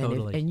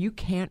Totally. and you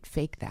can't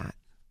fake that.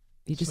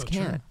 You just So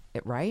can't. true.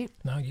 Right?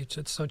 No,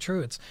 it's so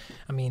true.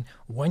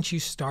 Once you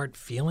start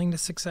feeling the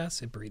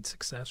success, it breeds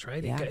success,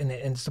 right? Yeah. And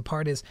it's the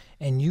part is,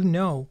 and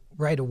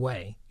right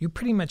away, you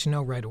pretty much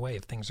know right away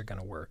if things are going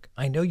to work.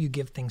 I know you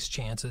give things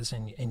chances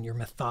and you're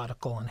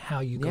methodical in how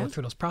you go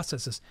through those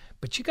processes,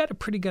 but you got a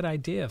pretty good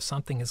idea if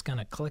something is going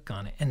to click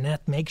on it, and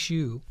that makes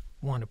you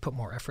want to put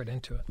more effort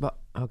into it. Well,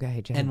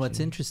 okay, Jen. And what's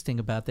interesting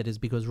about that is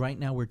because right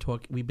now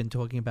we've been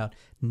talking about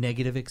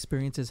negative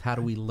experiences. How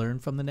do we learn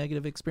from the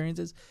negative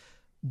experiences?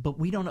 But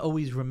we don't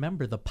always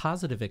remember the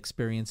positive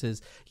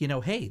experiences.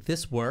 Hey,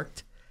 this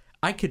worked.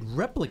 I could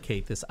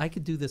replicate this. I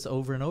could do this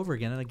over and over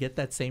again and I get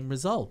that same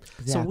result.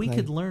 Exactly. So we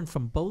could learn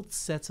from both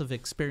sets of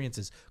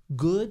experiences,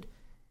 good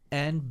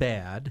and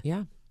bad,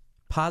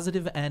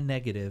 positive and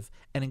negative,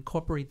 and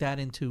incorporate that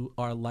into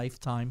our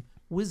lifetime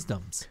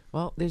wisdoms.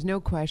 Well, there's no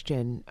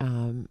question,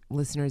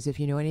 listeners, if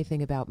you know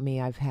anything about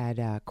me, I've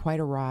had quite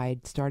a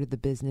ride. Started the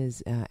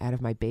business out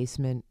of my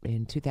basement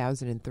in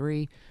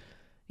 2003.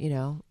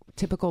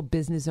 Typical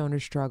business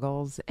owner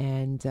struggles.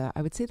 And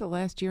I would say the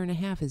last year and a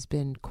half has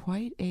been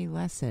quite a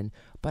lesson.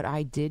 But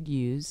I did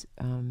use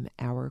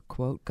our,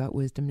 quote, Gut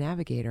Wisdom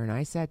Navigator. And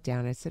I sat down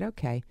and I said,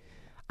 okay,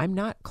 I'm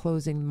not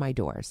closing my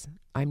doors.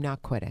 I'm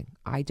not quitting.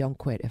 I don't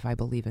quit if I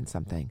believe in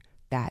something.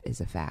 That is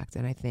a fact.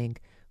 And I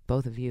think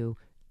both of you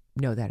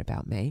know that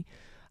about me.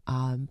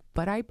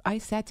 But I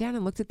sat down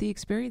and looked at the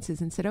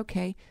experiences and said,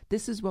 okay,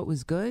 this is what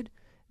was good.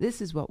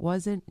 This is what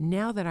wasn't.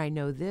 Now that I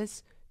know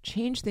this,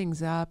 change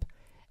things up.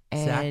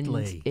 And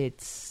Exactly.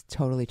 it's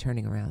totally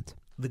turning around.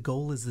 The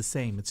goal is the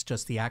same. It's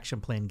just the action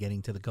plan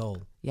getting to the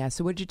goal. Yeah.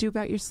 So what did you do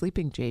about your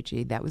sleeping,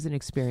 JG? That was an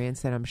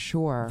experience that I'm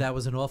sure. That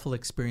was an awful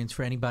experience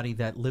for anybody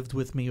that lived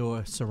with me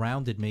or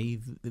surrounded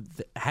me,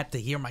 had to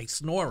hear my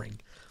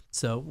snoring.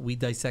 So we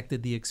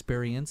dissected the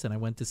experience, and I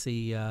went to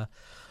see a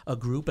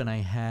group, and I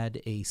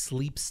had a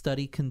sleep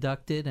study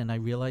conducted, and I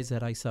realized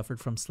that I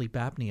suffered from sleep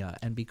apnea.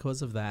 And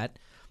because of that,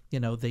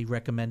 they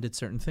recommended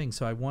certain things.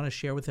 So I want to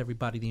share with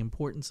everybody the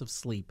importance of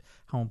sleep,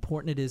 how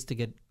important it is to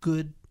get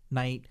good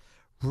night,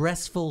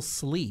 restful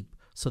sleep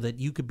so that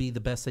you could be the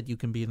best that you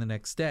can be the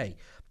next day.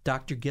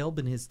 Dr. Gelb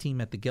and his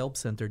team at the Gelb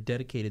Center are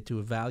dedicated to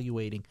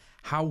evaluating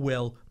how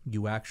well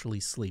you actually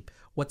sleep.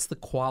 What's the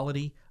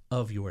quality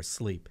of your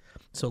sleep?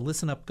 So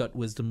listen up, Gut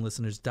Wisdom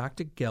listeners.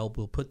 Dr. Gelb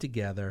will put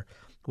together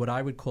what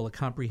I would call a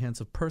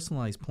comprehensive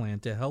personalized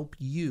plan to help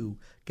you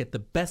get the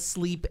best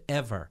sleep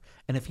ever.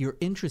 And if you're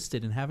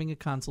interested in having a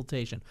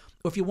consultation,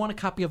 or if you want a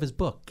copy of his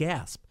book,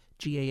 GASP,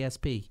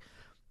 G-A-S-P,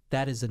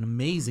 that is an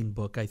amazing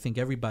book. I think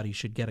everybody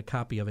should get a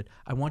copy of it.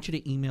 I want you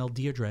to email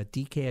Deirdre at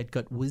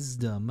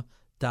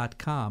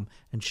dk@gutwisdom.com,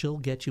 and she'll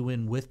get you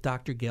in with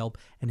Dr. Gelb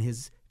and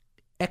his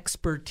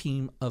expert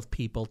team of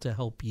people to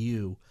help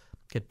you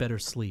get better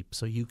sleep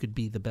so you could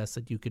be the best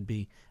that you could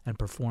be and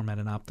perform at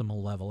an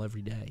optimal level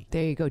every day.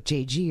 There you go,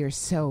 JG. You're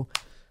so...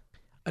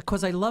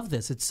 Because I love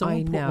this. It's so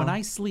important. When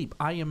I sleep,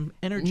 I am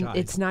energized.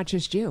 It's not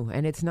just you,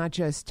 and it's not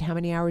just how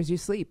many hours you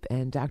sleep.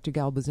 And Dr.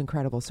 Gelb is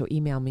incredible. So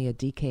email me at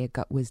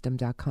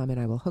dk@gutwisdom.com, and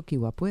I will hook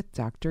you up with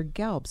Dr.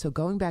 Gelb. So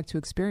going back to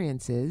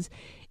experiences,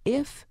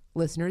 if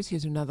listeners,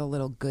 here's another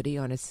little goodie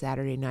on a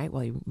Saturday night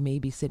while you may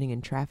be sitting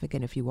in traffic,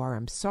 and if you are,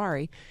 I'm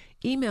sorry.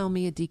 Email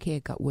me at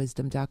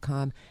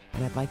dk@gutwisdom.com,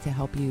 and I'd like to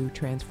help you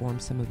transform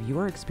some of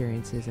your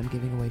experiences. I'm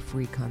giving away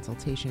free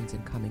consultations,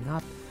 and coming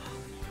up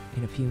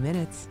in a few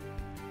minutes,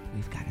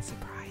 we've got a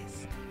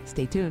surprise.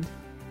 Stay tuned.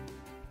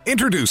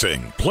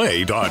 Introducing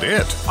Play.it,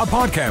 a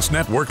podcast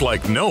network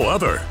like no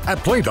other. At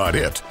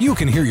Play.it, you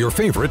can hear your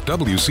favorite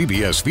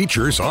WCBS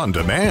features on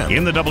demand.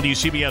 In the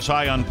WCBS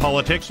Eye on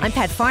Politics, I'm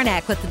Pat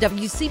Farnack with the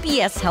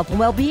WCBS Health and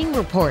Wellbeing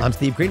Report. I'm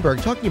Steve Greenberg,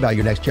 talking about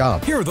your next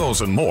job. Hear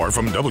those and more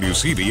from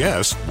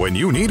WCBS when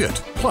you need it.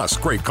 Plus,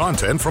 great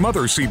content from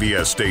other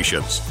CBS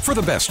stations. For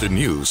the best in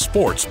news,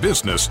 sports,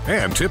 business,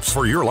 and tips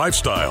for your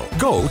lifestyle,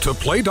 go to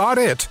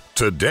Play.it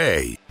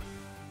today.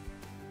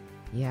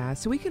 Yeah,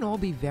 so we can all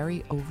be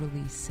very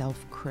overly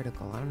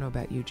self-critical. I don't know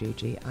about you,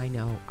 JG. I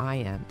know I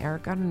am.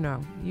 Eric, I don't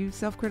know. You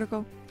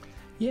self-critical?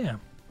 Yeah,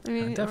 I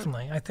mean,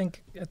 definitely. I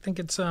think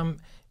it's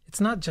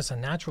not just a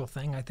natural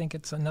thing. I think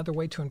it's another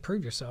way to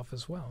improve yourself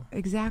as well.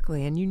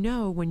 Exactly. And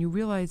when you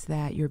realize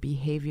that your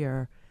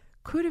behavior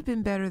could have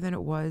been better than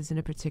it was in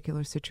a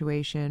particular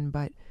situation,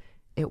 but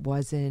it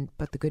wasn't.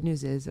 But the good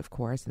news is, of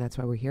course, and that's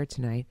why we're here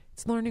tonight,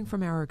 it's learning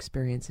from our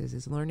experiences,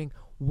 is learning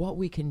what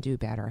we can do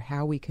better,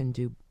 how we can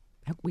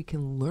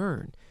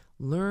learn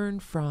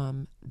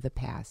from the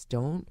past.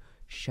 Don't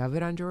shove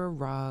it under a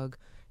rug.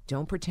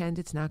 Don't pretend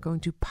it's not going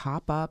to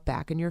pop up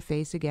back in your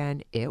face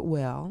again. It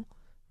will,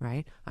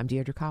 right? I'm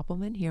Deirdre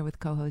Koppelman here with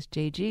co-host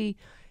JG.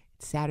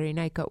 It's Saturday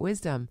Night Gut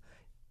Wisdom.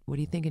 What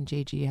are you thinking,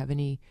 JG? You have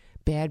any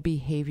bad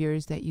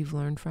behaviors that you've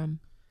learned from?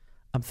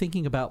 I'm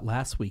thinking about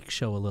last week's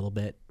show a little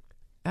bit.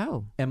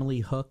 Oh.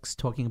 Emily Hooks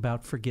talking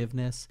about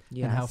forgiveness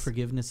and how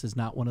forgiveness is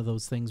not one of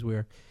those things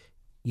where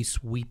you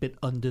sweep it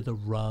under the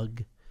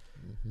rug.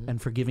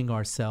 And forgiving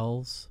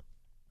ourselves.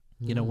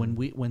 You know,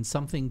 when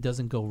something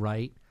doesn't go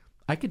right,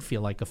 I could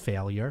feel like a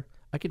failure.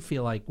 I could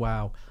feel like,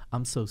 wow,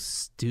 I'm so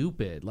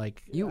stupid.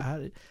 Like,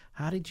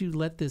 how did you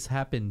let this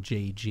happen,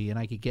 JG? And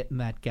I could get in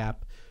that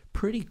gap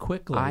pretty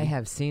quickly. I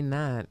have seen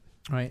that.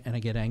 Right, and I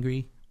get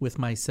angry with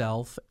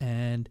myself,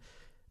 and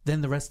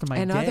then the rest of my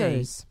day. And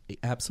others.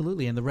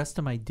 Absolutely, and the rest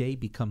of my day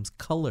becomes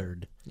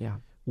colored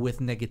with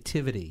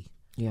negativity.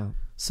 Yeah.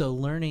 So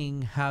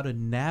learning how to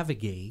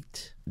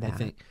navigate, that. I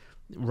think,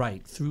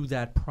 right, through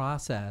that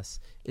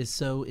process is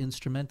so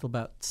instrumental.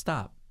 About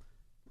stop.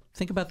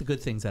 Think about the good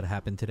things that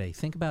happen today.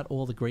 Think about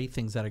all the great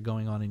things that are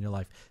going on in your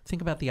life.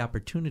 Think about the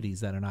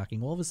opportunities that are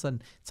knocking. All of a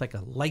sudden, it's like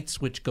a light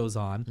switch goes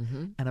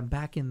on, and I'm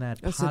back in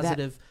that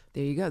positive.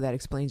 There you go. That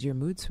explains your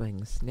mood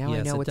swings. Now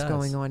I know what's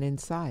going on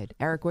inside.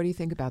 Eric, what do you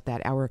think about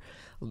that? Our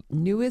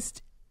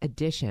newest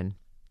edition.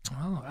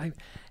 Oh,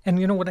 and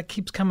you know what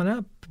keeps coming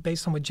up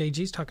based on what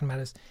JG's talking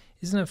about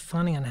isn't it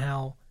funny on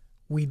how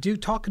we do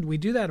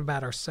that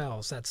about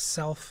ourselves? That's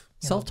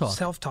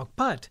self-talk.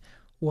 But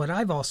what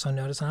I've also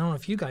noticed, and I don't know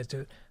if you guys do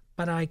it,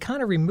 but I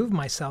kind of remove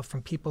myself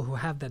from people who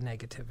have that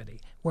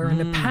negativity. Where in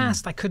the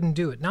past I couldn't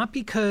do it, not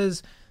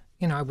because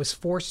I was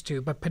forced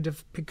to, but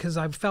because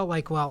I felt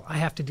like, well, I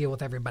have to deal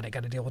with everybody. I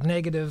got to deal with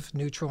negative,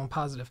 neutral, and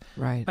positive.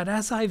 Right. But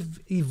as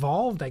I've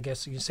evolved, I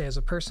guess you say, as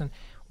a person,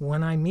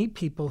 when I meet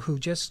people who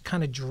just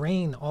kind of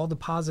drain all the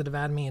positive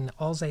out of me and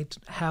all they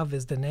have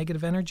is the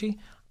negative energy,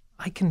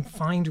 I can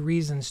find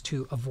reasons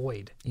to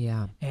avoid.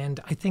 Yeah. And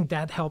I think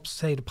that helps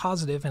say the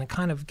positive, and it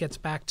kind of gets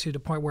back to the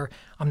point where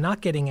I'm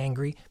not getting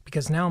angry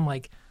because now I'm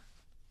like,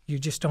 you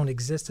just don't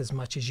exist as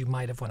much as you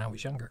might have when I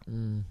was younger.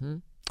 Mm-hmm.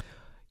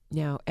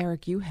 Now,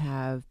 Eric, you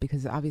have,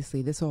 because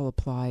obviously this all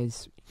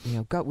applies,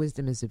 Gut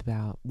Wisdom is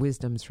about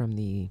wisdoms from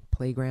the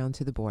playground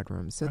to the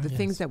boardroom. So the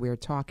things that we're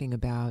talking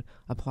about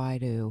apply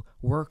to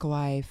work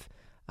life,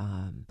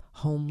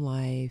 home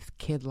life,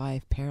 kid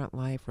life, parent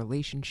life,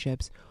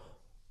 relationships.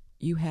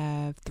 You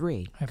have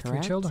three, I have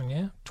correct? 3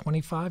 children,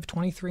 25,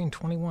 23, and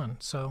 21.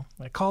 So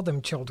I call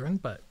them children,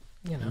 but,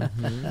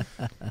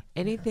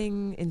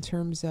 Anything in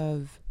terms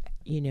of,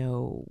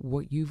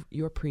 what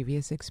your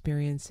previous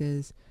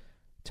experiences,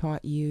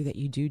 taught you that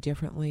you do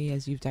differently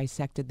as you've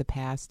dissected the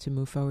past to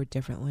move forward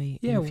differently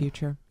in the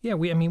future? Yeah,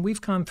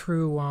 we've gone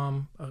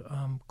through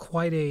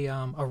quite a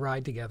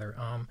ride together.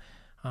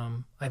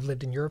 I've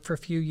lived in Europe for a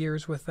few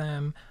years with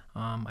them.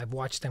 I've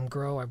watched them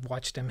grow. I've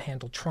watched them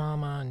handle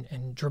trauma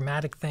and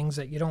dramatic things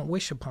that you don't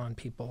wish upon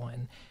people.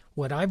 And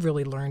what I've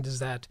really learned is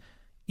that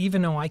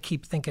even though I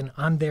keep thinking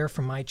I'm there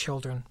for my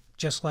children,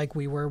 just like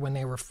we were when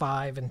they were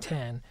 5 and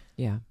 10,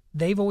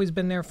 they've always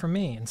been there for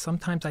me. And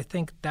sometimes I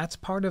think that's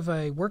part of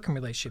a working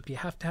relationship. You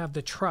have to have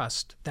the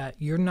trust that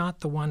you're not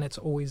the one that's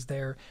always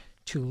there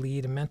to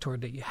lead and mentor,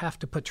 that you have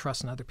to put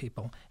trust in other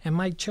people. And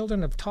my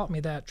children have taught me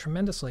that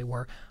tremendously,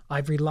 where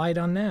I've relied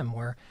on them,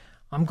 where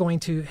I'm going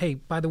to, hey,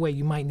 by the way,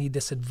 you might need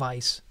this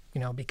advice,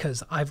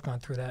 because I've gone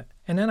through that.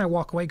 And then I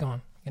walk away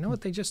going, you know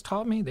what they just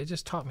taught me? They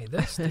just taught me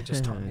this. They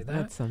just taught me that.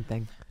 That's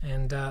something.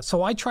 And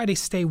so I try to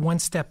stay one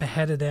step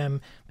ahead of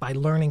them by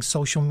learning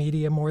social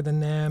media more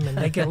than them. And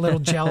they get a little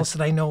jealous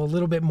that I know a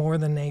little bit more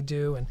than they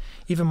do. And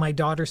even my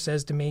daughter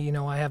says to me,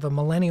 I have a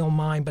millennial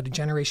mind but a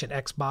Generation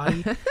X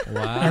body.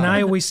 Wow. And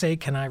I always say,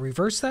 can I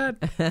reverse that?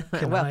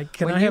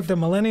 Can I have the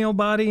millennial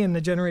body and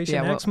the Generation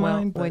X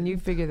mind? When you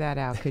figure that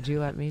out, could you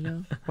let me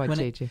know?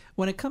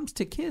 When it comes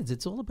to kids,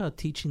 it's all about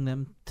teaching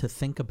them to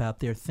think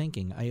about their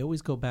thinking. I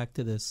always go back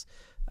to this.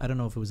 I don't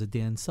know if it was a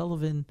Dan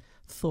Sullivan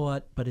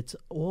thought, but it's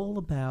all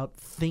about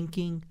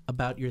thinking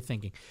about your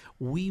thinking.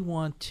 We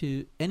want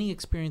to, any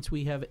experience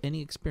we have, any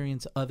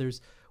experience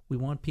others, we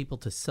want people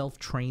to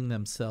self-train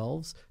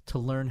themselves to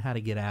learn how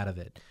to get out of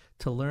it,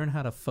 to learn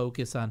how to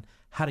focus on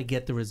how to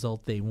get the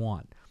result they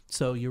want.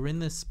 So you're in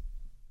this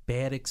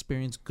bad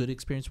experience, good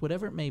experience,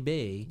 whatever it may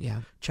be,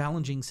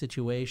 challenging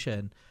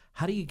situation.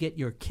 How do you get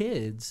your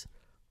kids,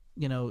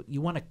 you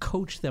want to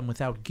coach them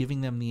without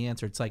giving them the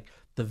answer. It's like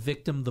the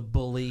victim, the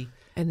bully,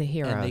 and the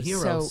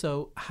hero.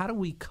 So how do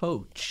we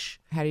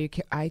coach? How do you?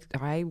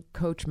 I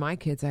coach my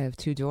kids. I have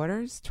 2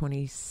 daughters,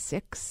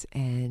 26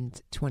 and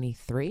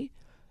 23,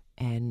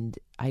 and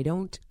I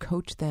don't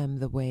coach them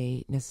the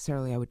way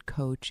necessarily I would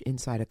coach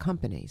inside a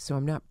company. So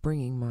I'm not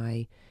bringing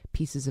my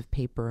pieces of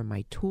paper and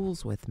my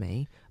tools with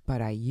me,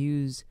 but I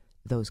use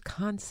those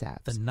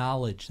concepts, the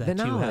knowledge that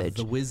you have,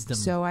 the wisdom.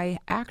 So I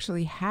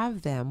actually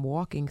have them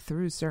walking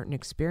through certain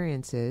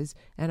experiences,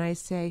 and I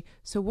say,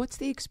 so what's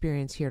the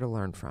experience here to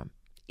learn from?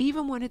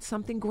 Even when it's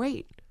something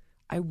great,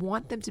 I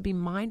want them to be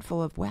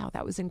mindful of, wow,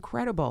 that was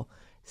incredible.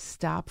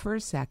 Stop for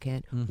a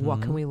second. Mm-hmm.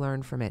 What can we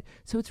learn from it?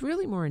 So it's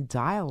really more in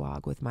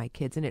dialogue with my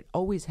kids, and it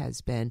always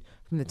has been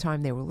from the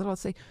time they were little. I'll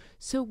say,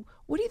 so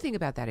what do you think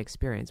about that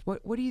experience?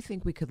 What do you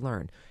think we could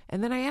learn?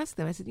 And then I asked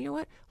them, I said, you know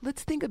what?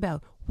 Let's think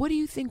about, what do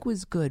you think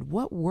was good?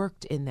 What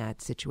worked in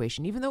that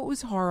situation? Even though it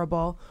was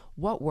horrible,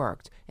 what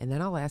worked? And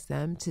then I'll ask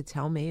them to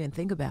tell me and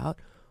think about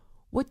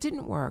what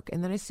didn't work.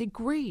 And then I say,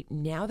 great,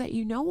 now that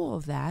you know all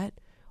of that,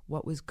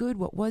 what was good,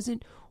 what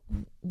wasn't,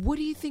 what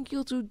do you think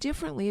you'll do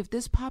differently if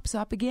this pops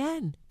up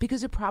again?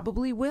 Because it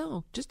probably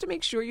will, just to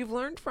make sure you've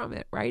learned from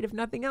it, right? If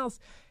nothing else.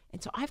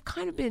 And so I've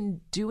kind of been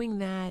doing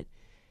that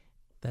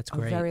That's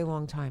great. a very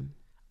long time.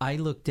 I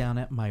look down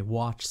at my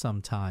watch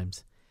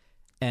sometimes,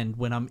 and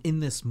when I'm in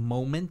this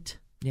moment,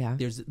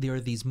 there are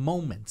these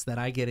moments that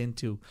I get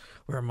into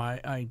where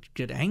I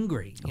get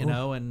angry,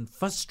 and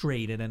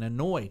frustrated and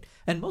annoyed.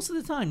 And most of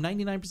the time,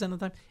 99% of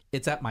the time,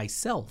 it's at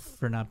myself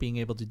for not being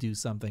able to do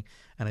something.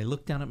 And I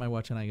look down at my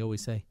watch and I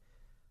always say,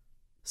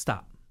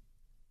 stop.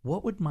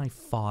 What would my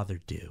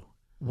father do?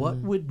 What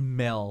would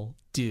Mel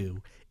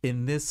do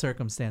in this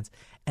circumstance?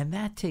 And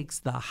that takes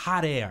the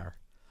hot air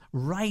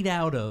right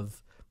out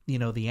of,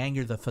 the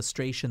anger, the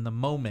frustration, the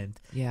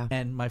moment. Yeah.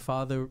 And my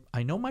father,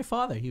 I know my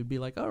father, he would be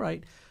like, all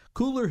right,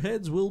 cooler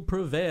heads will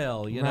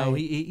prevail. Right.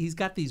 He's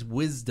got these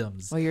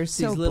wisdoms. Well, you're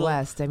so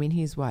blessed. I mean,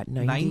 he's what,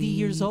 90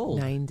 years old?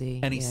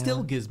 90. And he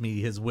still gives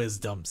me his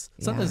wisdoms.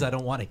 Sometimes I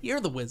don't want to hear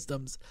the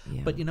wisdoms.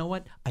 Yeah. But you know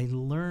what? I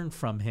learn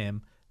from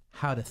him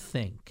how to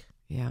think.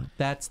 Yeah.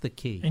 That's the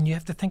key. And you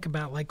have to think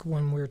about, like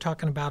when we were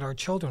talking about our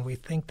children, we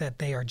think that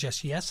they are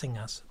just yesing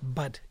us.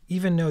 But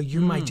even though you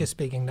might just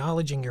be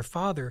acknowledging your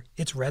father,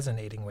 it's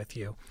resonating with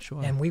you.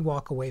 Sure. And we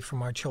walk away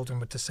from our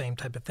children with the same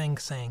type of thing,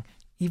 saying,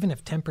 even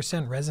if 10%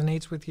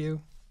 resonates with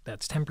you,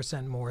 that's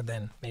 10% more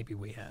than maybe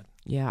we had.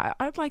 Yeah,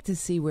 I'd like to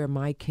see where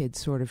my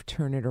kids sort of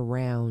turn it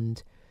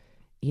around.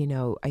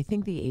 I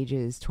think the age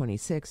is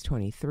 26,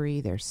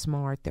 23. They're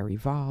smart. They're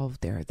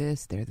evolved. They're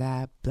this, they're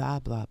that, blah,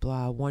 blah,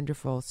 blah.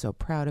 Wonderful. So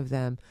proud of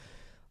them.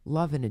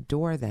 Love and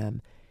adore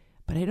them.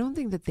 But I don't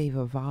think that they've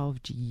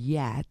evolved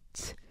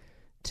yet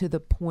to the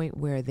point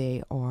where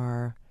they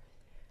are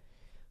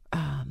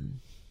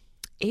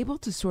able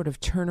to sort of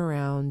turn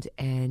around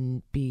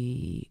and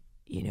be,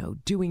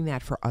 doing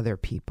that for other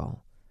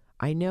people.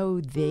 I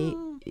know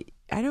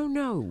I don't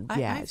know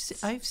yet.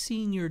 I've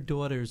seen your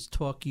daughters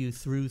talk you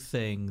through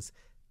things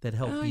that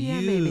help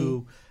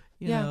you.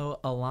 Maybe.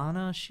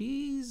 Alana,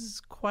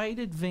 she's quite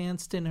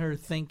advanced in her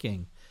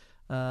thinking.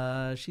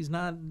 She's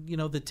not,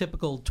 the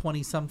typical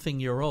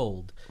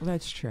 20-something-year-old.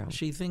 That's true.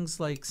 She thinks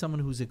like someone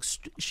who's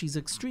she's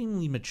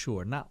extremely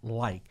mature. Not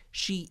like.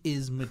 She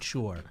is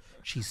mature.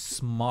 She's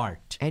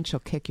smart. And she'll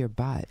kick your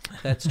butt.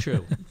 That's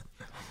true.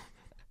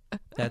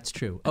 That's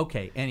true.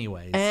 Okay,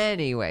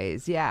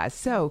 Anyways, yeah.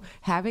 So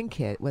having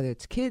kids, whether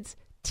it's kids,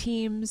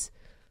 teams,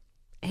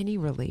 any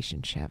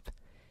relationship,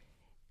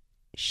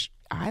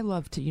 I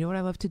love to, you know what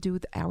I love to do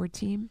with our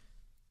team?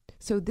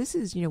 So this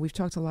is, we've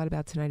talked a lot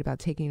about tonight about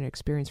taking an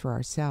experience for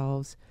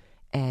ourselves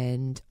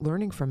and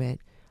learning from it.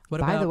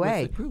 By the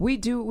way, we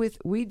do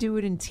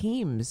it in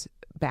teams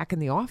back in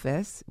the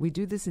office. We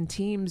do this in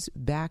teams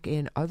back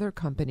in other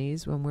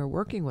companies when we're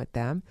working with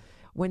them.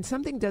 When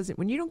something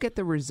when you don't get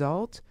the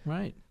result,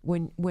 right?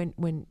 When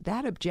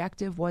that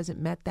objective wasn't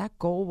met, that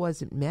goal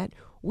wasn't met,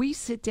 we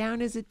sit down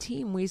as a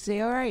team. We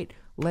say, all right,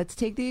 let's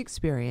take the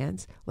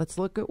experience. Let's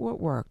look at what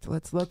worked.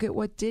 Let's look at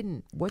what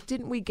didn't. What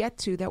didn't we get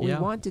to that we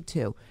wanted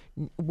to?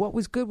 What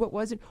was good? What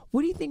wasn't?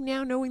 What do you think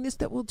now, knowing this,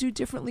 that we'll do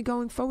differently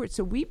going forward?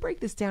 So we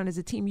break this down as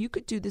a team. You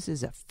could do this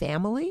as a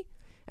family.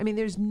 I mean,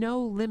 there's no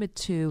limit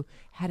to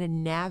how to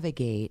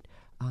navigate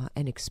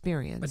an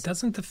experience. But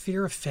doesn't the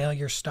fear of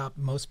failure stop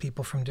most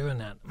people from doing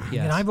that?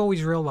 Yes. And I've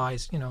always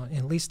realized,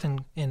 at least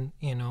in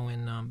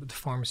the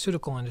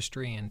pharmaceutical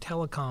industry and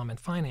telecom and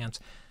finance,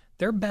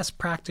 their best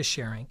practice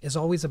sharing is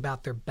always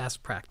about their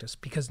best practice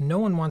because no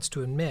one wants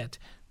to admit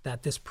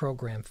that this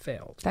program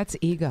failed. That's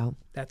ego.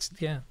 That's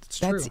true.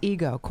 That's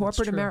ego.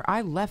 Corporate America.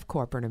 I left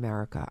corporate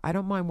America. I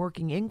don't mind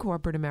working in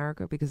corporate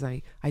America because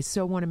I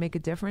so want to make a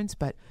difference,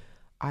 but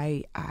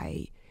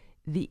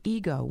the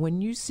ego, when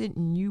you sit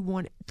and you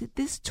want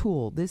this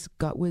tool, this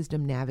Gut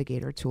Wisdom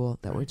Navigator tool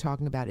that we're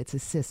talking about, it's a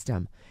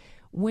system.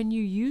 When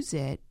you use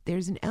it,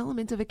 there's an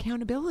element of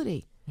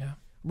accountability. Yeah.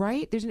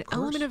 Right? There's an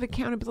element of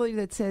accountability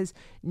that says,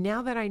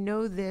 now that I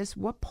know this,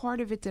 what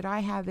part of it did I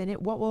have in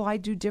it? What will I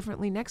do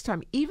differently next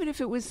time? Even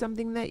if it was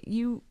something that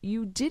you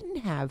didn't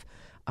have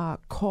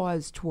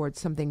cause towards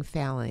something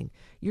failing,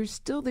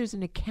 there's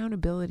an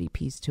accountability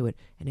piece to it.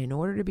 And in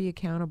order to be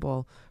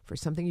accountable for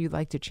something you'd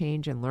like to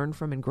change and learn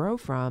from and grow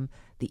from,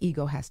 the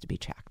ego has to be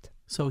checked.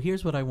 So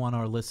here's what I want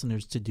our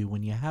listeners to do.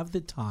 When you have the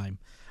time,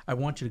 I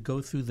want you to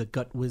go through the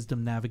Gut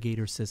Wisdom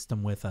Navigator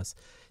system with us.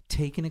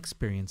 Take an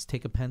experience,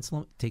 take a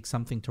pencil, take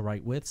something to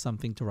write with,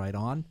 something to write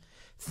on.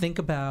 Think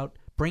about,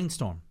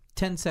 brainstorm,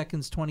 10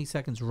 seconds, 20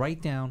 seconds,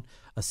 write down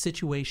a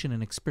situation,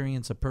 an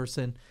experience, a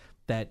person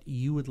that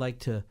you would like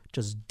to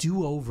just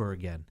do over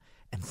again.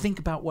 And think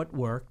about what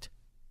worked,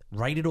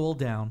 write it all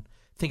down,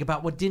 think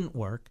about what didn't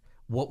work,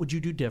 what would you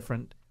do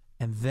different,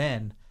 and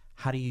then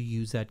how do you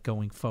use that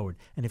going forward?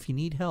 And if you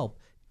need help,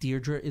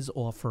 Deirdre is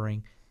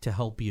offering to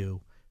help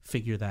you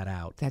figure that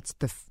out. That's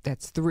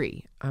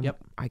 3. Yep.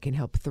 I can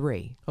help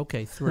 3.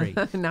 Okay, 3.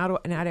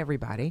 Not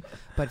everybody,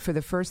 but for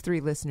the first 3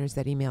 listeners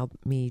that emailed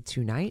me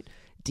tonight,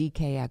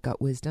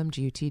 dk@gutwisdom,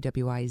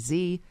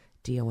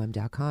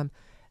 GUTWIZDOM.com.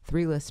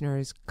 3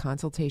 listeners,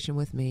 consultation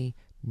with me,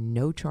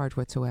 no charge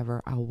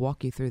whatsoever. I'll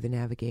walk you through the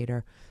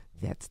navigator.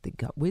 That's the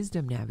Gut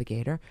Wisdom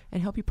Navigator,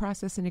 and help you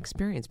process an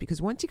experience.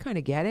 Because once you kind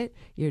of get it,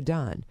 you're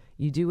done.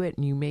 You do it,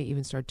 and you may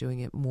even start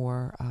doing it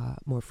more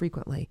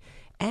frequently.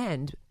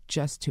 And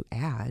just to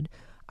add,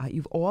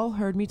 you've all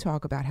heard me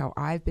talk about how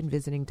I've been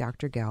visiting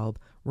Dr. Gelb,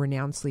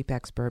 renowned sleep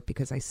expert,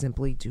 because I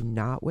simply do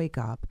not wake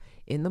up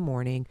in the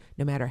morning.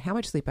 No matter how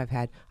much sleep I've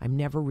had, I'm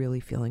never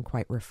really feeling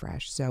quite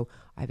refreshed. So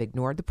I've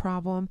ignored the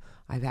problem.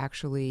 I've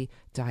actually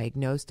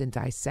diagnosed and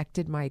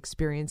dissected my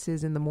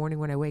experiences in the morning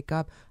when I wake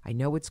up. I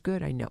know what's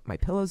good. I know my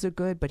pillows are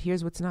good, but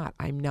here's what's not.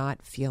 I'm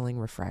not feeling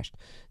refreshed.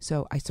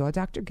 So I saw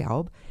Dr.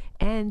 Gelb,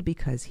 and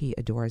because he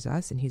adores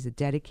us and he's a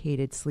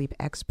dedicated sleep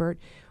expert,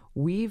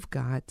 we've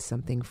got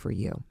something for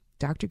you.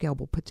 Dr. Gelb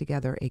will put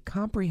together a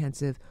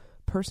comprehensive,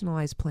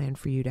 personalized plan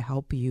for you to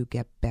help you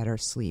get better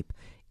sleep.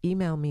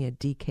 Email me at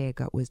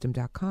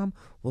dk@gutwisdom.com.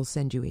 We'll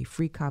send you a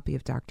free copy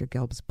of Dr.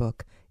 Gelb's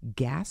book,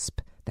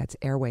 Gasp, that's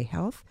Airway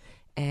Health.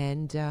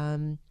 And,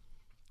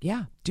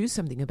 do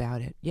something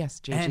about it. Yes,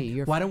 JG.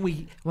 And why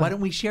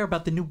don't we share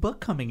about the new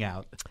book coming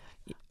out?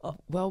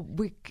 Well,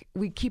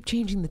 we keep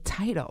changing the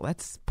title.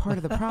 That's part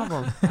of the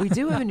problem. We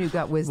do have a new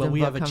Gut Wisdom book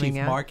coming out. Well, we have a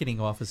chief marketing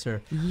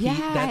officer. Yeah,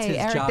 that's his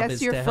Eric, job, that's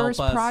is your to first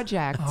help us.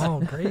 project. Oh,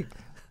 great.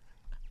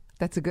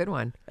 That's a good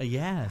one.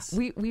 Yes.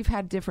 We've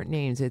had different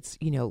names. It's,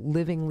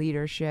 Living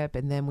Leadership,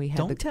 and then we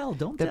had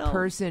the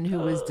person who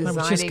was designing.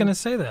 I was just going to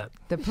say that.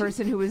 The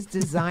person who was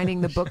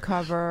designing the book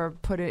cover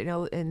put it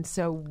in, and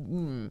so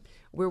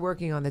we're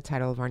working on the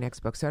title of our next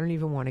book. So I don't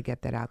even want to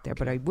get that out there,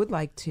 but I would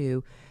like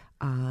to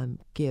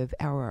give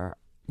our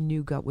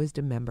new Gut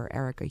Wisdom member,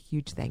 Eric, a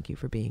huge thank you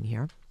for being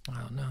here.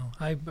 Oh, no.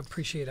 I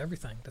appreciate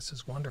everything. This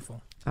is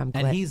wonderful. I'm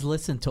glad. And he's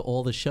listened to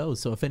all the shows.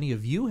 So if any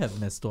of you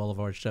have missed all of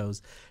our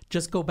shows,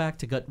 just go back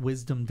to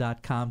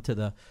gutwisdom.com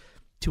to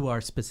our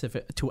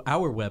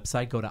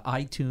website. Go to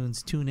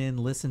iTunes, tune in,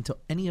 listen to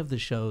any of the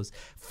shows.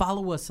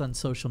 Follow us on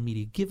social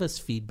media. Give us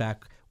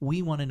feedback.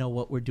 We want to know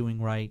what we're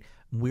doing right,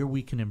 where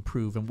we can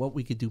improve, and what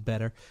we could do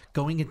better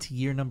going into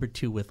year number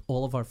 2 with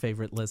all of our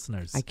favorite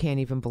listeners. I can't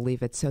even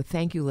believe it. So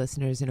thank you,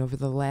 listeners. And over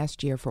the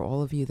last year, for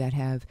all of you that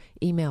have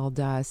emailed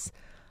us,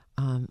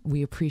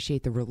 we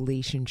appreciate the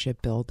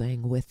relationship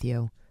building with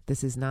you.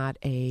 This is not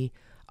a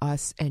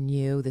us and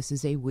you. This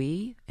is a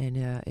we.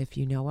 And if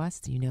you know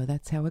us, you know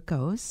that's how it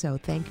goes. So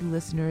thank you,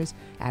 listeners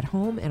at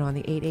home and on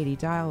the 880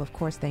 dial. Of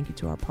course, thank you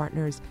to our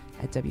partners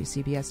at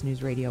WCBS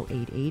News Radio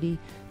 880.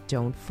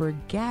 Don't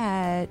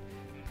forget,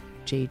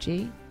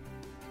 JG.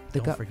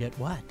 Don't forget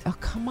what? Oh,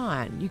 come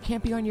on. You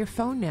can't be on your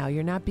phone now.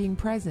 You're not being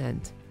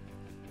present.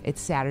 It's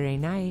Saturday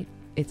night.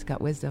 It's Gut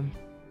Wisdom.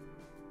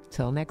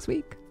 Till next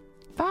week.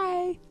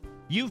 Bye.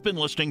 You've been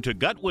listening to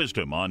Gut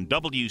Wisdom on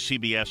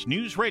WCBS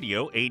News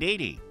Radio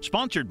 880,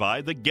 sponsored by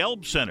the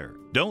Gelb Center.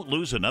 Don't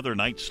lose another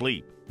night's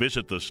sleep.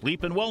 Visit the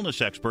sleep and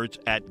wellness experts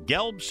at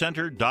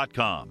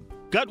gelbcenter.com.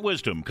 Gut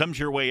Wisdom comes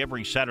your way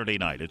every Saturday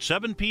night at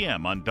 7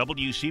 p.m. on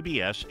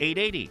WCBS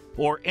 880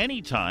 or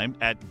anytime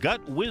at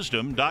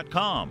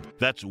gutwisdom.com.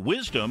 That's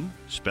wisdom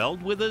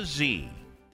spelled with a Z.